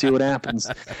anyways and see what happens.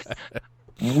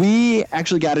 We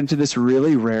actually got into this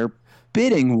really rare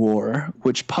bidding war,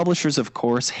 which publishers, of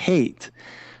course, hate.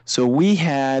 So we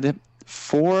had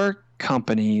 4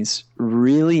 companies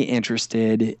really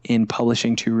interested in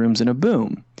publishing Two Rooms and a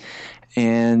Boom.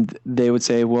 And they would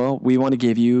say, well, we want to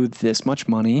give you this much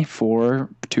money for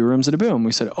Two Rooms and a Boom.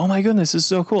 We said, oh my goodness, this is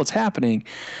so cool. It's happening.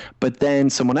 But then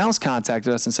someone else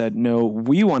contacted us and said, no,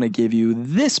 we want to give you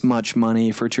this much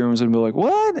money for Two Rooms and a Boom. Like,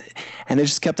 what? And it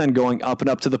just kept on going up and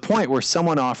up to the point where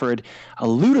someone offered a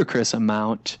ludicrous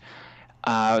amount,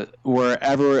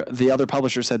 wherever the other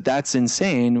publisher said, that's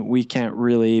insane. We can't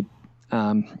really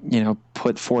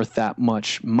put forth that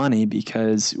much money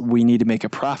because we need to make a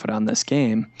profit on this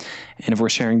game. And if we're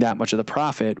sharing that much of the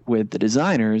profit with the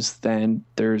designers, then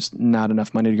there's not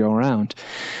enough money to go around.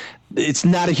 It's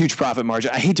not a huge profit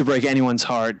margin. I hate to break anyone's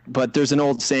heart, but there's an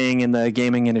old saying in the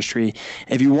gaming industry: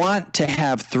 if you want to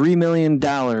have $3 million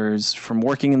from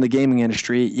working in the gaming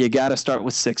industry, you got to start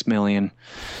with $6 million.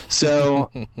 So,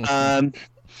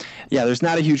 there's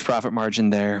not a huge profit margin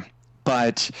there,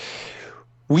 but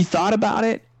we thought about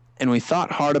it, and we thought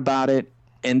hard about it,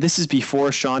 and this is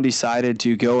before Sean decided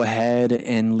to go ahead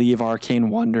and leave Arcane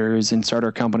Wonders and start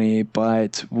our company,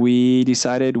 but we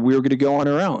decided we were going to go on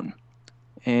our own,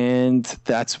 and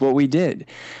that's what we did.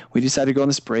 We decided to go on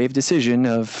this brave decision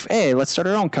of, hey, let's start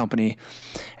our own company.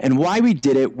 And why we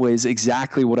did it was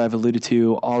exactly what I've alluded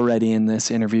to already in this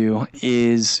interview,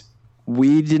 is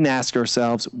we didn't ask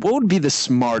ourselves what would be the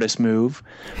smartest move,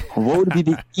 or what would be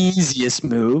the easiest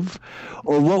move,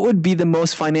 or what would be the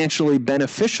most financially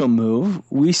beneficial move.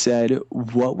 We said,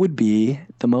 what would be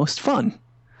the most fun?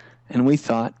 And we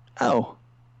thought,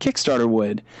 Kickstarter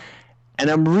would. And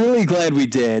I'm really glad we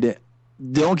did.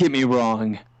 Don't get me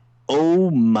wrong. Oh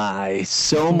my,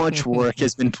 so much work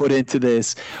has been put into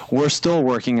this. We're still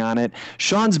working on it.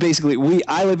 Sean's basically,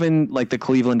 I live in like the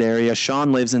Cleveland area.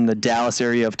 Sean lives in the Dallas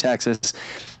area of Texas.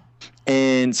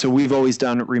 And so we've always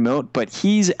done remote, but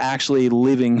he's actually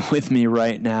living with me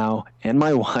right now and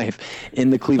my wife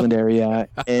in the Cleveland area.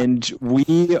 And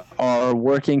we are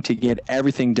working to get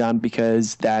everything done,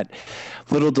 because that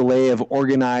little delay of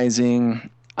organizing,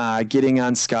 getting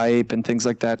on Skype and things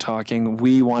like that, talking,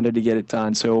 we wanted to get it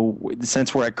done. So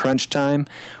since we're at crunch time,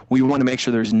 we want to make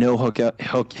sure there's no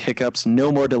hiccups,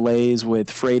 no more delays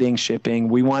with freighting, shipping.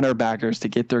 We want our backers to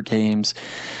get their games.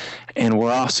 And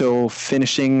we're also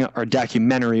finishing our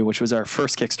documentary, which was our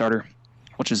first Kickstarter,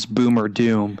 which is Boom or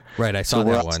Doom. Right, I saw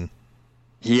that one.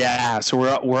 Yeah, so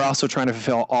we're also trying to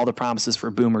fulfill all the promises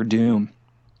for Boom or Doom.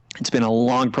 It's been a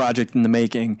long project in the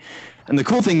making. And the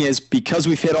cool thing is, because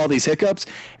we've hit all these hiccups,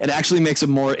 it actually makes a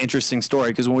more interesting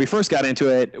story. Because when we first got into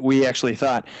it, we actually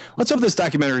thought, let's hope this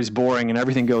documentary is boring and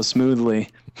everything goes smoothly.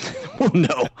 Well,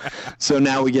 no. So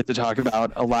now we get to talk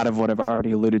about a lot of what I've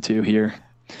already alluded to here.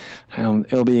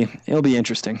 It'll be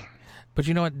interesting. But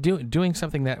you know what? Doing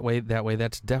something that way,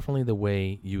 that's definitely the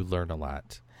way you learn a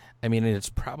lot. I mean, it's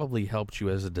probably helped you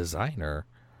as a designer,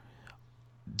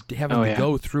 having to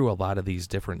go through a lot of these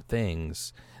different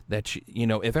things that,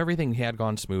 if everything had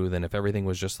gone smooth and if everything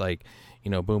was just like,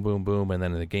 boom, boom, boom, and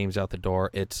then the game's out the door,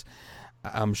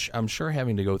 I'm sure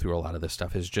having to go through a lot of this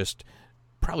stuff has just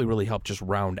probably really helped just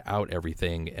round out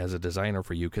everything as a designer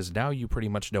for you, because now you pretty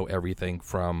much know everything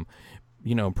from,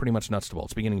 pretty much nuts to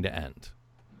bolts, beginning to end.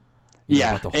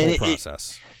 About the whole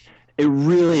process. It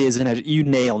really is you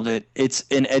nailed it. It's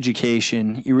an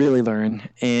education. You really learn.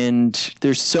 And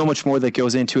there's so much more that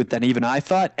goes into it than even I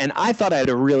thought. And I thought I had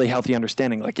a really healthy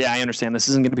understanding. Like, I understand this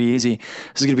isn't going to be easy.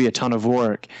 This is going to be a ton of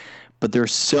work. But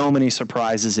there's so many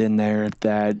surprises in there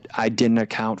that I didn't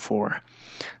account for.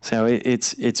 So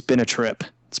it's been a trip.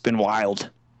 It's been wild.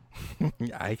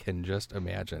 I can just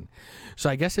imagine. So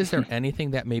I guess, is there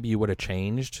anything that maybe you would have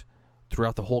changed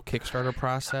throughout the whole Kickstarter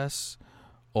process,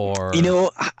 or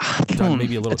done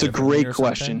maybe a little? That's a great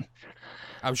question.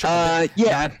 I'm sure.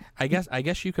 Yeah. I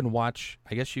guess you can watch.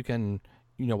 I guess you can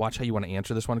watch how you want to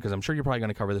answer this one, because I'm sure you're probably going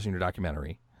to cover this in your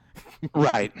documentary.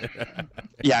 Right.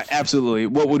 Yeah, absolutely.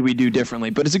 What would we do differently?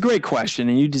 But it's a great question,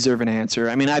 and you deserve an answer.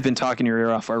 I mean, I've been talking your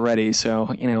ear off already, so,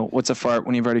 what's a fart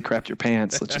when you've already crapped your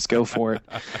pants? Let's just go for it.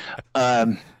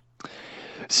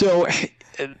 So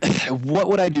what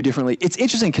would I do differently? It's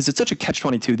interesting because it's such a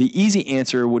catch-22. The easy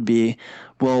answer would be,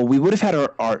 well, we would have had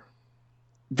our art.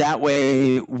 That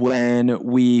way, when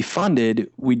we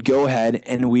funded, we'd go ahead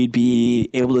and we'd be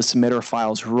able to submit our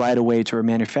files right away to our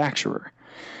manufacturer.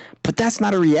 But that's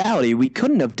not a reality. We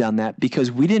couldn't have done that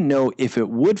because we didn't know if it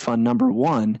would fund, number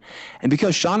one. And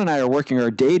because Sean and I are working our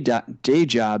day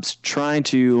jobs trying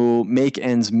to make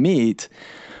ends meet,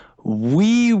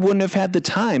 we wouldn't have had the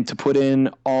time to put in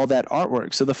all that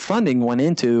artwork. So the funding went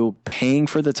into paying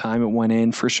for the time it went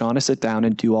in for Sean to sit down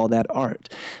and do all that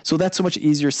art. So that's so much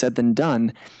easier said than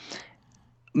done.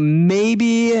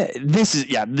 Maybe this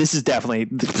is definitely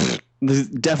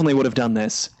would have done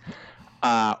this.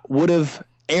 Would have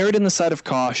erred in the side of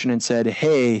caution and said,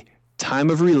 hey, time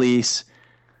of release,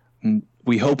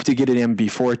 we hope to get it in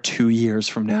before 2 years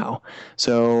from now.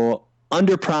 So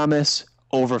under promise,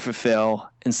 over fulfill,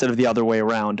 instead of the other way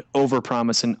around, over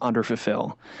promise and under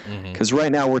fulfill. Because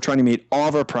right now we're trying to meet all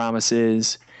of our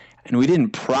promises, and we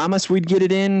didn't promise we'd get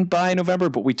it in by November,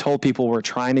 but we told people we're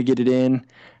trying to get it in,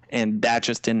 and that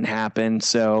just didn't happen.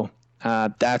 So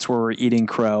that's where we're eating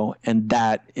crow, and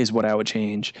that is what I would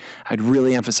change. I'd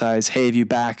really emphasize, hey, if you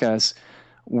back us,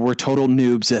 we're total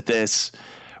noobs at this.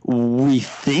 We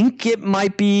think it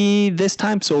might be this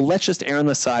time, so let's just err on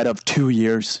the side of 2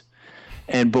 years.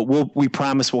 But we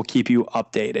promise we'll keep you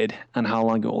updated on how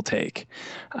long it will take.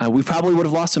 We probably would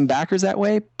have lost some backers that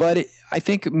way, but I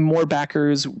think more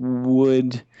backers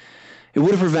would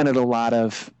have prevented a lot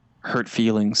of hurt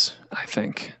feelings, I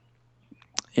think.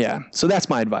 Yeah, so that's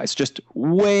my advice. Just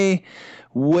way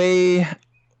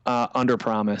under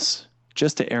promise,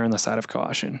 just to err on the side of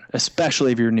caution,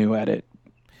 especially if you're new at it.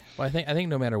 Well, I think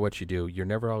no matter what you do, you're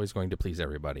never always going to please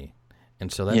everybody.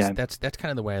 And so that's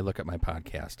kind of the way I look at my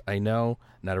podcast. I know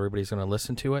not everybody's going to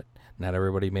listen to it. Not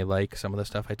everybody may like some of the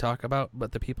stuff I talk about,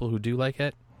 but the people who do like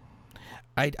it,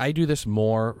 I do this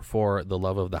more for the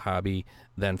love of the hobby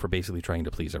than for basically trying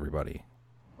to please everybody.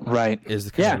 Right. Is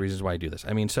the kind of reasons why I do this.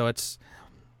 I mean, so it's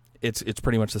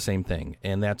pretty much the same thing,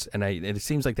 and it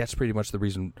seems like that's pretty much the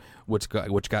reason what's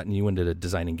gotten you into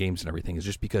designing games and everything is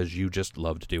just because you just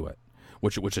love to do it,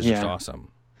 which is just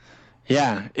awesome.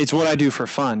 Yeah, it's what I do for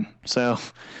fun. So,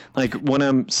 like when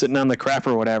I'm sitting on the crap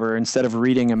or whatever, instead of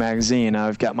reading a magazine,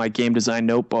 I've got my game design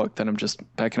notebook that I'm just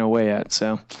pecking away at.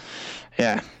 So,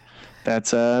 yeah, that's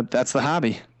the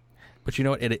hobby. But you know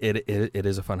what? It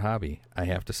is a fun hobby. I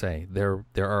have to say, there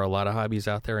are a lot of hobbies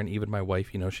out there, and even my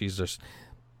wife, she's just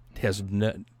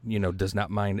does not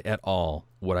mind at all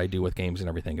what I do with games and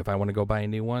everything. If I want to go buy a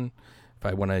new one, if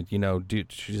I want to,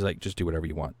 she's like, just do whatever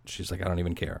you want. She's like, I don't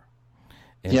even care.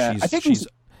 And I think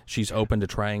she's open to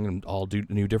trying and all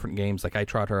new different games. Like I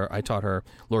taught her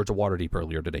Lords of Waterdeep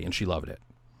earlier today, and she loved it.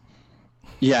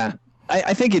 Yeah.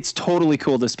 I think it's totally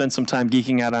cool to spend some time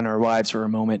geeking out on our wives for a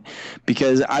moment,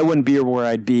 because I wouldn't be where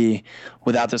I'd be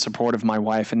without the support of my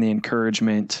wife and the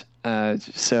encouragement.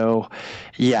 So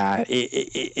yeah,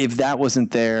 if that wasn't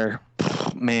there,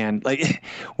 man, like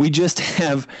we just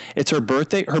have, it's her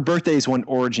birthday. Her birthday is when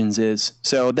Origins is.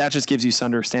 So that just gives you some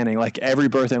understanding. Like every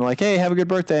birthday, I'm like, hey, have a good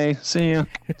birthday. See you.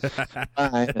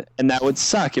 And that would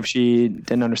suck if she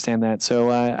didn't understand that. So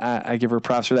I give her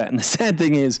props for that. And the sad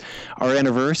thing is our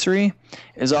anniversary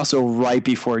is also right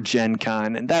before Gen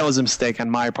Con. And that was a mistake on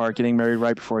my part, getting married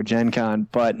right before Gen Con.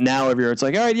 But now every year it's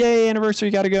like, all right, yay, anniversary,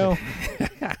 got to go.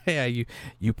 Yeah,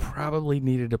 you probably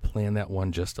needed to plan that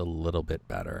one just a little bit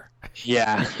better.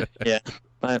 Yeah.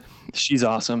 But she's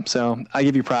awesome. So I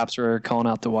give you props for calling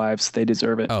out the wives. They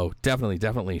deserve it. Oh,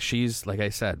 definitely. She's, like I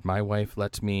said, my wife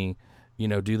lets me,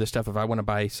 do the stuff. If I want to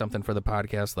buy something for the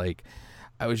podcast, like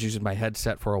I was using my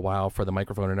headset for a while for the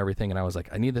microphone and everything, and I was like,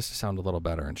 I need this to sound a little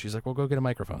better. And she's like, well, go get a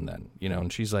microphone then,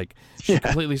 and she's like, she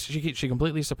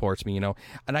completely supports me, and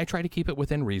I try to keep it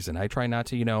within reason. I try not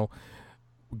to,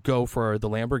 go for the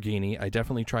Lamborghini. I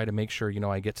definitely try to make sure,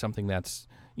 I get something that's,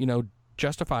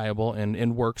 justifiable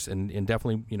and works and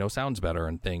definitely, sounds better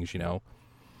and things,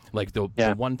 like the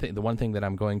one thing that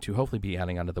I'm going to hopefully be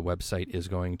adding onto the website is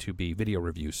going to be video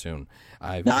reviews soon.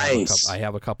 I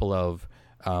have a couple of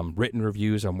written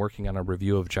reviews. I'm working on a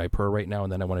review of Jaipur right now,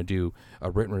 and then I want to do a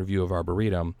written review of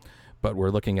Arboretum. But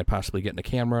we're looking at possibly getting a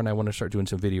camera, and I want to start doing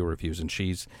some video reviews. And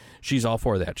she's all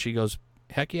for that. She goes,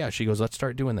 heck yeah. She goes, let's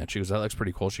start doing that. She goes, that looks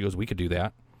pretty cool. She goes, we could do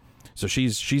that. So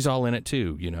she's all in it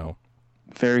too, you know.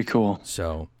 Very cool.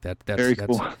 So that's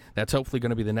cool. That's hopefully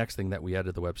going to be the next thing that we add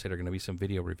to the website are going to be some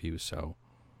video reviews. So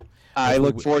I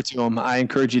look forward to them. I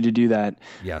encourage you to do that.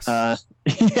 Yes. For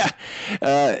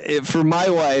my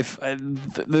wife,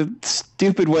 the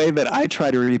stupid way that I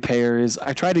try to repay her is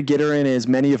I try to get her in as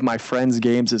many of my friends'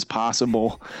 games as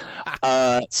possible.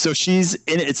 So she's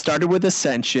in. It started with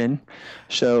Ascension,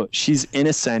 so she's in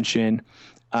Ascension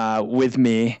with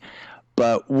me.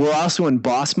 But we're also in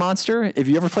Boss Monster. If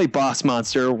you ever play Boss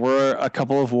Monster, we're a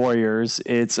couple of warriors.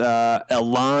 It's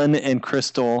Elan and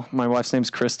Crystal. My wife's name's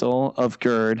Crystal of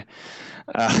Gerd.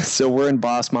 So we're in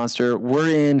Boss Monster.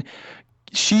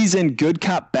 She's in Good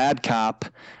Cop, Bad Cop,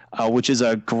 which is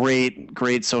a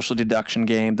great social deduction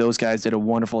game. Those guys did a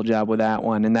wonderful job with that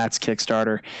one, and that's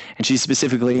Kickstarter. And she's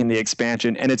specifically in the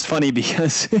expansion. And it's funny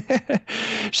because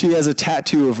she has a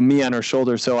tattoo of me on her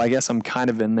shoulder, so I guess I'm kind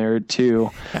of in there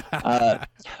too. But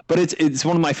it's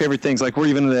one of my favorite things. Like, we're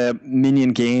even in the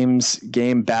Minion Games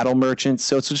game Battle Merchants,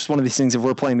 so it's just one of these things if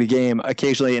we're playing the game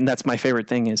occasionally, and that's my favorite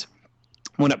thing is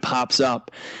when it pops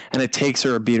up, and it takes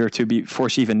her a beat or two before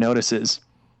she even notices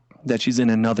that she's in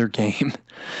another game.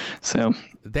 So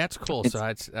that's cool. So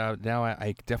it's now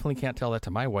I definitely can't tell that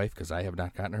to my wife because I have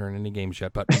not gotten her in any games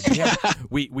yet. But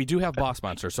we do have Boss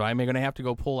Monster, so I'm going to have to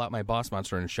go pull out my Boss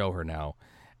Monster and show her now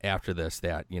after this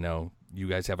that, you know, you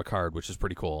guys have a card, which is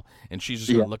pretty cool. And she's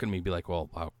just going to look at me and be like,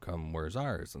 well, how come, where's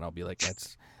ours? And I'll be like,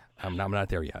 I'm not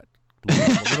there yet. A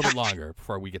little bit longer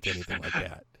before we get to anything like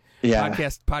that. Yeah.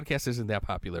 Podcast isn't that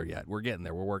popular yet. We're getting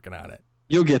there. We're working on it.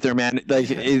 You'll get there, man. Like,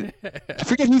 I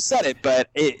forget who said it, but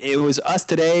it was us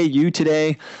today, you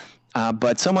today.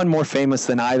 But someone more famous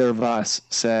than either of us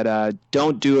said,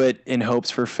 don't do it in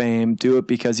hopes for fame. Do it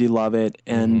because you love it.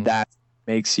 And that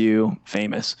makes you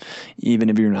famous, even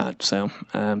if you're not. So,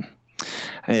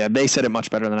 yeah, they said it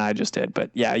much better than I just did. But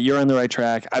yeah, you're on the right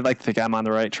track. I'd like to think I'm on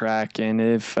the right track. And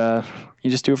if you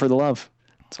just do it for the love,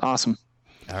 it's awesome.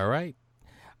 All right.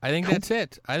 I think that's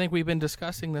it. I think we've been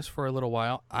discussing this for a little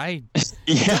while. We've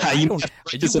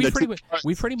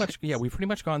pretty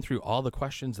much gone through all the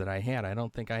questions that I had. I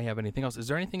don't think I have anything else. Is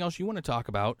there anything else you want to talk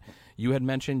about? You had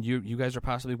mentioned you guys are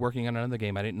possibly working on another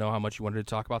game. I didn't know how much you wanted to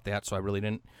talk about that, so I really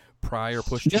didn't pry or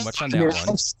push too much on that one.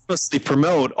 I'm supposed to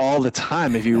promote all the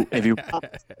time if you want,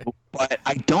 but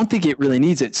I don't think it really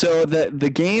needs it. So the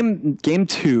game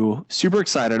 2, super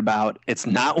excited about. It's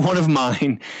not one of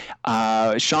mine.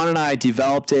 Sean and I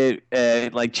developed it,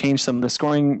 changed some of the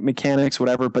scoring mechanics,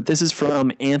 whatever. But this is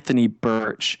from Anthony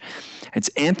Birch. It's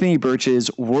Anthony Birch's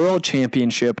World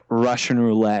Championship Russian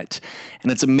Roulette.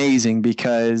 And it's amazing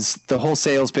because the whole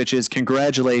sales pitch is,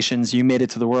 congratulations, you made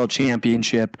it to the World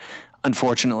Championship.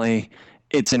 Unfortunately,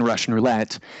 it's in Russian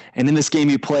roulette. And in this game,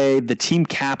 you play the team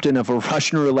captain of a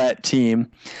Russian roulette team,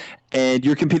 and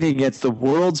you're competing against the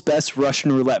world's best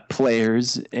Russian roulette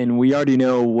players. And we already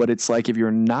know what it's like if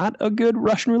you're not a good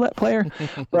Russian roulette player.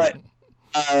 But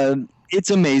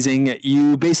it's amazing.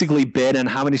 You basically bid on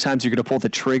how many times you're going to pull the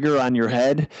trigger on your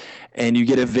head, and you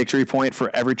get a victory point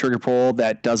for every trigger pull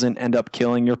that doesn't end up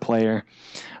killing your player.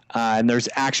 And there's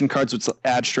action cards which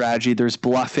add strategy. There's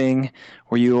bluffing,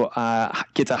 where you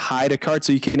get to hide a card,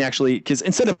 so you can actually, because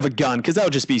instead of a gun, because that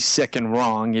would just be sick and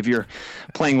wrong if you're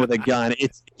playing with a gun,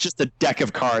 it's just a deck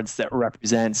of cards that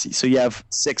represents. So you have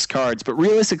 6 cards, but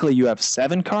realistically you have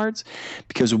 7 cards,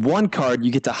 because one card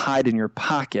you get to hide in your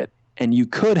pocket, and you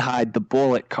could hide the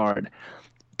bullet card.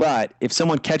 But if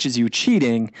someone catches you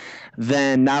cheating,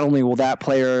 then not only will that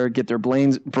player get their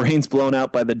brains blown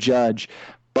out by the judge,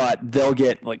 but they'll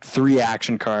get like 3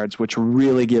 action cards, which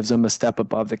really gives them a step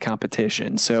above the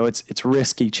competition. So it's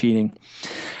risky cheating.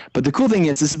 But the cool thing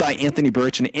is, this is by Anthony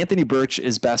Birch, and Anthony Birch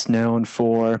is best known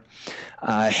for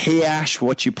Hey Ash,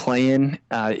 What You Playin'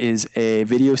 is a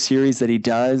video series that he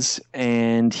does,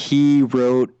 and he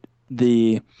wrote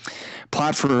the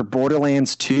plot for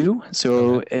Borderlands 2.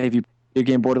 So if you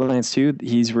video game Borderlands 2,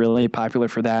 he's really popular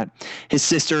for that. His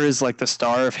sister is like the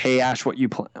star of Hey Ash, What You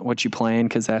Playin',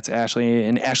 because that's Ashley,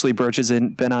 and Ashley Birch has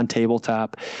been on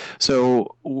Tabletop.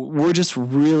 So we're just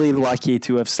really lucky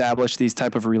to have established these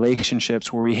type of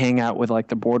relationships where we hang out with like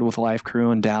the Board with Life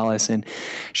crew in Dallas, and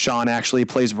Sean actually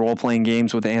plays role-playing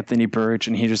games with Anthony Birch,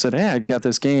 and he just said, hey, I got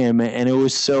this game, and it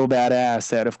was so badass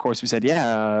that of course we said,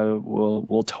 yeah,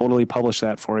 we'll totally publish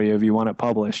that for you if you want it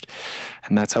published.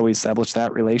 And that's how we established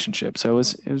that relationship. So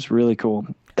it was really cool.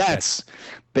 That's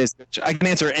basically, I can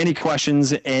answer any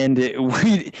questions, and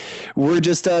we're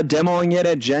just demoing it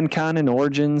at Gen Con and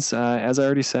Origins. As I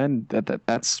already said,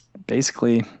 that's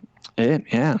basically it.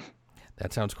 Yeah.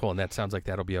 That sounds cool, and that sounds like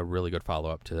that'll be a really good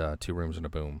follow-up to Two Rooms and a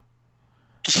Boom.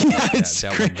 Yeah,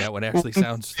 that one actually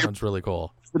sounds really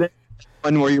cool.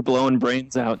 One where you're blowing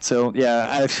brains out. So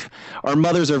yeah, our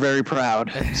mothers are very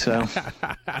proud. So.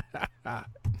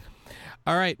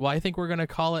 All right. Well, I think we're going to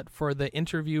call it for the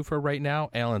interview for right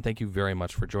now. Alan, thank you very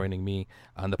much for joining me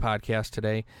on the podcast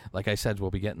today. Like I said,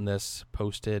 we'll be getting this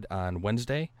posted on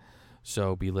Wednesday,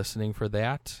 so be listening for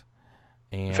that.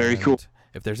 And very cool.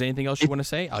 If there's anything else you want to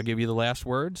say, I'll give you the last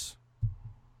words.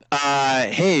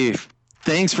 Hey,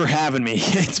 thanks for having me.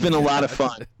 It's been a lot of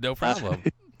fun. No problem.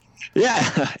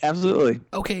 Yeah, absolutely.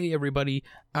 Okay, everybody,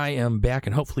 I am back,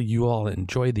 and hopefully you all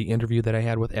enjoyed the interview that I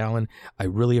had with Alan. I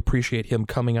really appreciate him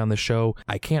coming on the show.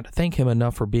 I can't thank him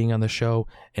enough for being on the show,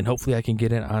 and hopefully I can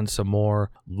get in on some more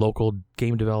local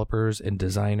game developers and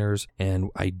designers,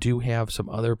 and I do have some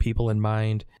other people in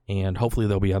mind, and hopefully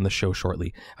they'll be on the show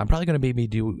shortly. I'm probably going to maybe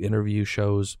do interview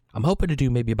shows. I'm hoping to do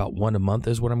maybe about one a month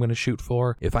is what I'm going to shoot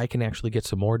for. If I can actually get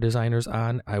some more designers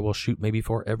on, I will shoot maybe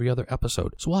for every other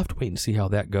episode. So we'll have to wait and see how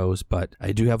that goes, but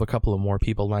I do have a couple of more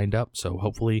people lined up, so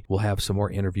hopefully we'll have some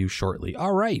more interviews shortly.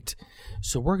 All right,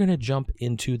 so we're going to jump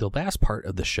into the last part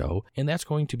of the show, and that's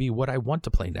going to be what I want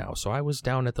to play now. So I was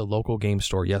down at the local game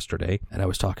store yesterday, and I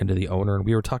was talking to the owner, and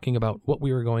we were talking about what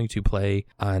we were going to play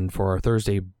on for our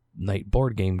Thursday night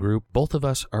board game group. Both of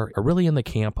us are really in the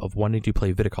camp of wanting to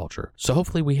play Viticulture. So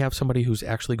hopefully we have somebody who's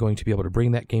actually going to be able to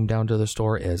bring that game down to the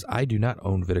store, as I do not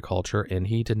own Viticulture and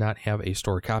he did not have a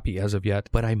store copy as of yet,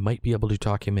 but I might be able to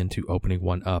talk him into opening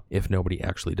one up if nobody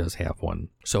actually does have one.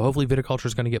 So hopefully Viticulture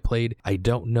is going to get played. I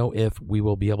don't know if we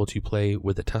will be able to play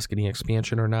with the Tuscany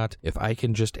expansion or not. If I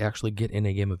can just actually get in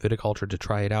a game of Viticulture to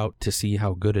try it out to see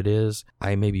how good it is,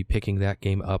 I may be picking that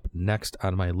game up next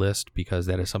on my list, because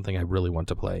that is something I really want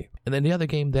to play. And then the other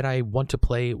game that I want to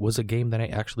play was a game that I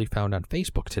actually found on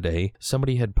Facebook today.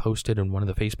 Somebody had posted in one of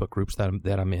the Facebook groups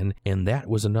that I'm in, and that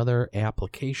was another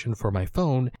application for my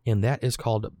phone, and that is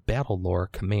called Battle Lore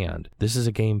Command. This is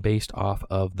a game based off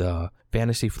of the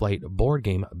Fantasy Flight board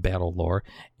game Battle Lore,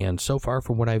 and so far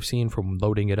from what I've seen from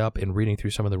loading it up and reading through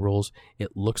some of the rules,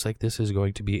 it looks like this is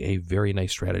going to be a very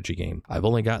nice strategy game. I've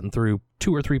only gotten through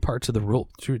two or three sections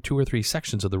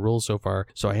of the rules so far,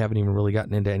 so I haven't even really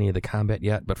gotten into any of the combat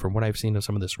yet, but from what I've seen of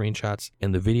some of the screenshots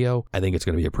in the video, I think it's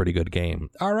going to be a pretty good game.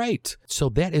 All right, so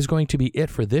that is going to be it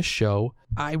for this show.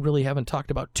 I really haven't talked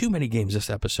about too many games this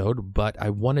episode, but I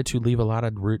wanted to leave a lot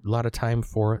of time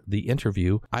for the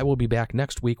interview. I will be back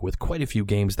next week with quite a few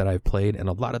games that I've played and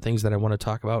a lot of things that I want to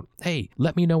talk about. Hey,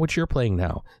 let me know what you're playing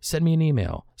now. Send me an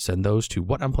email. Send those to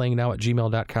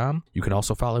whatimplayingnow@gmail.com. You can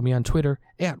also follow me on Twitter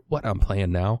at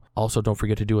whatimplayingnow. Also, don't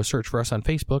forget to do a search for us on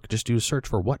Facebook. Just do a search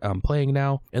for What I'm Playing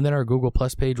Now, and then our Google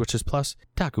Plus page, which is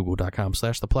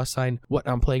plus.google.com/the+sign, What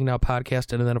I'm Playing Now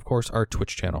podcast, and then, of course, our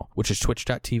Twitch channel, which is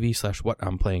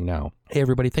twitch.tv/whatimplayingnow. Hey,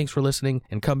 everybody, thanks for listening,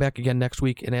 and come back again next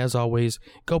week. And as always,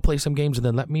 go play some games and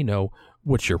then let me know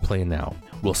what you're playing now.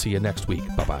 We'll see you next week.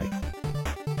 Bye-bye.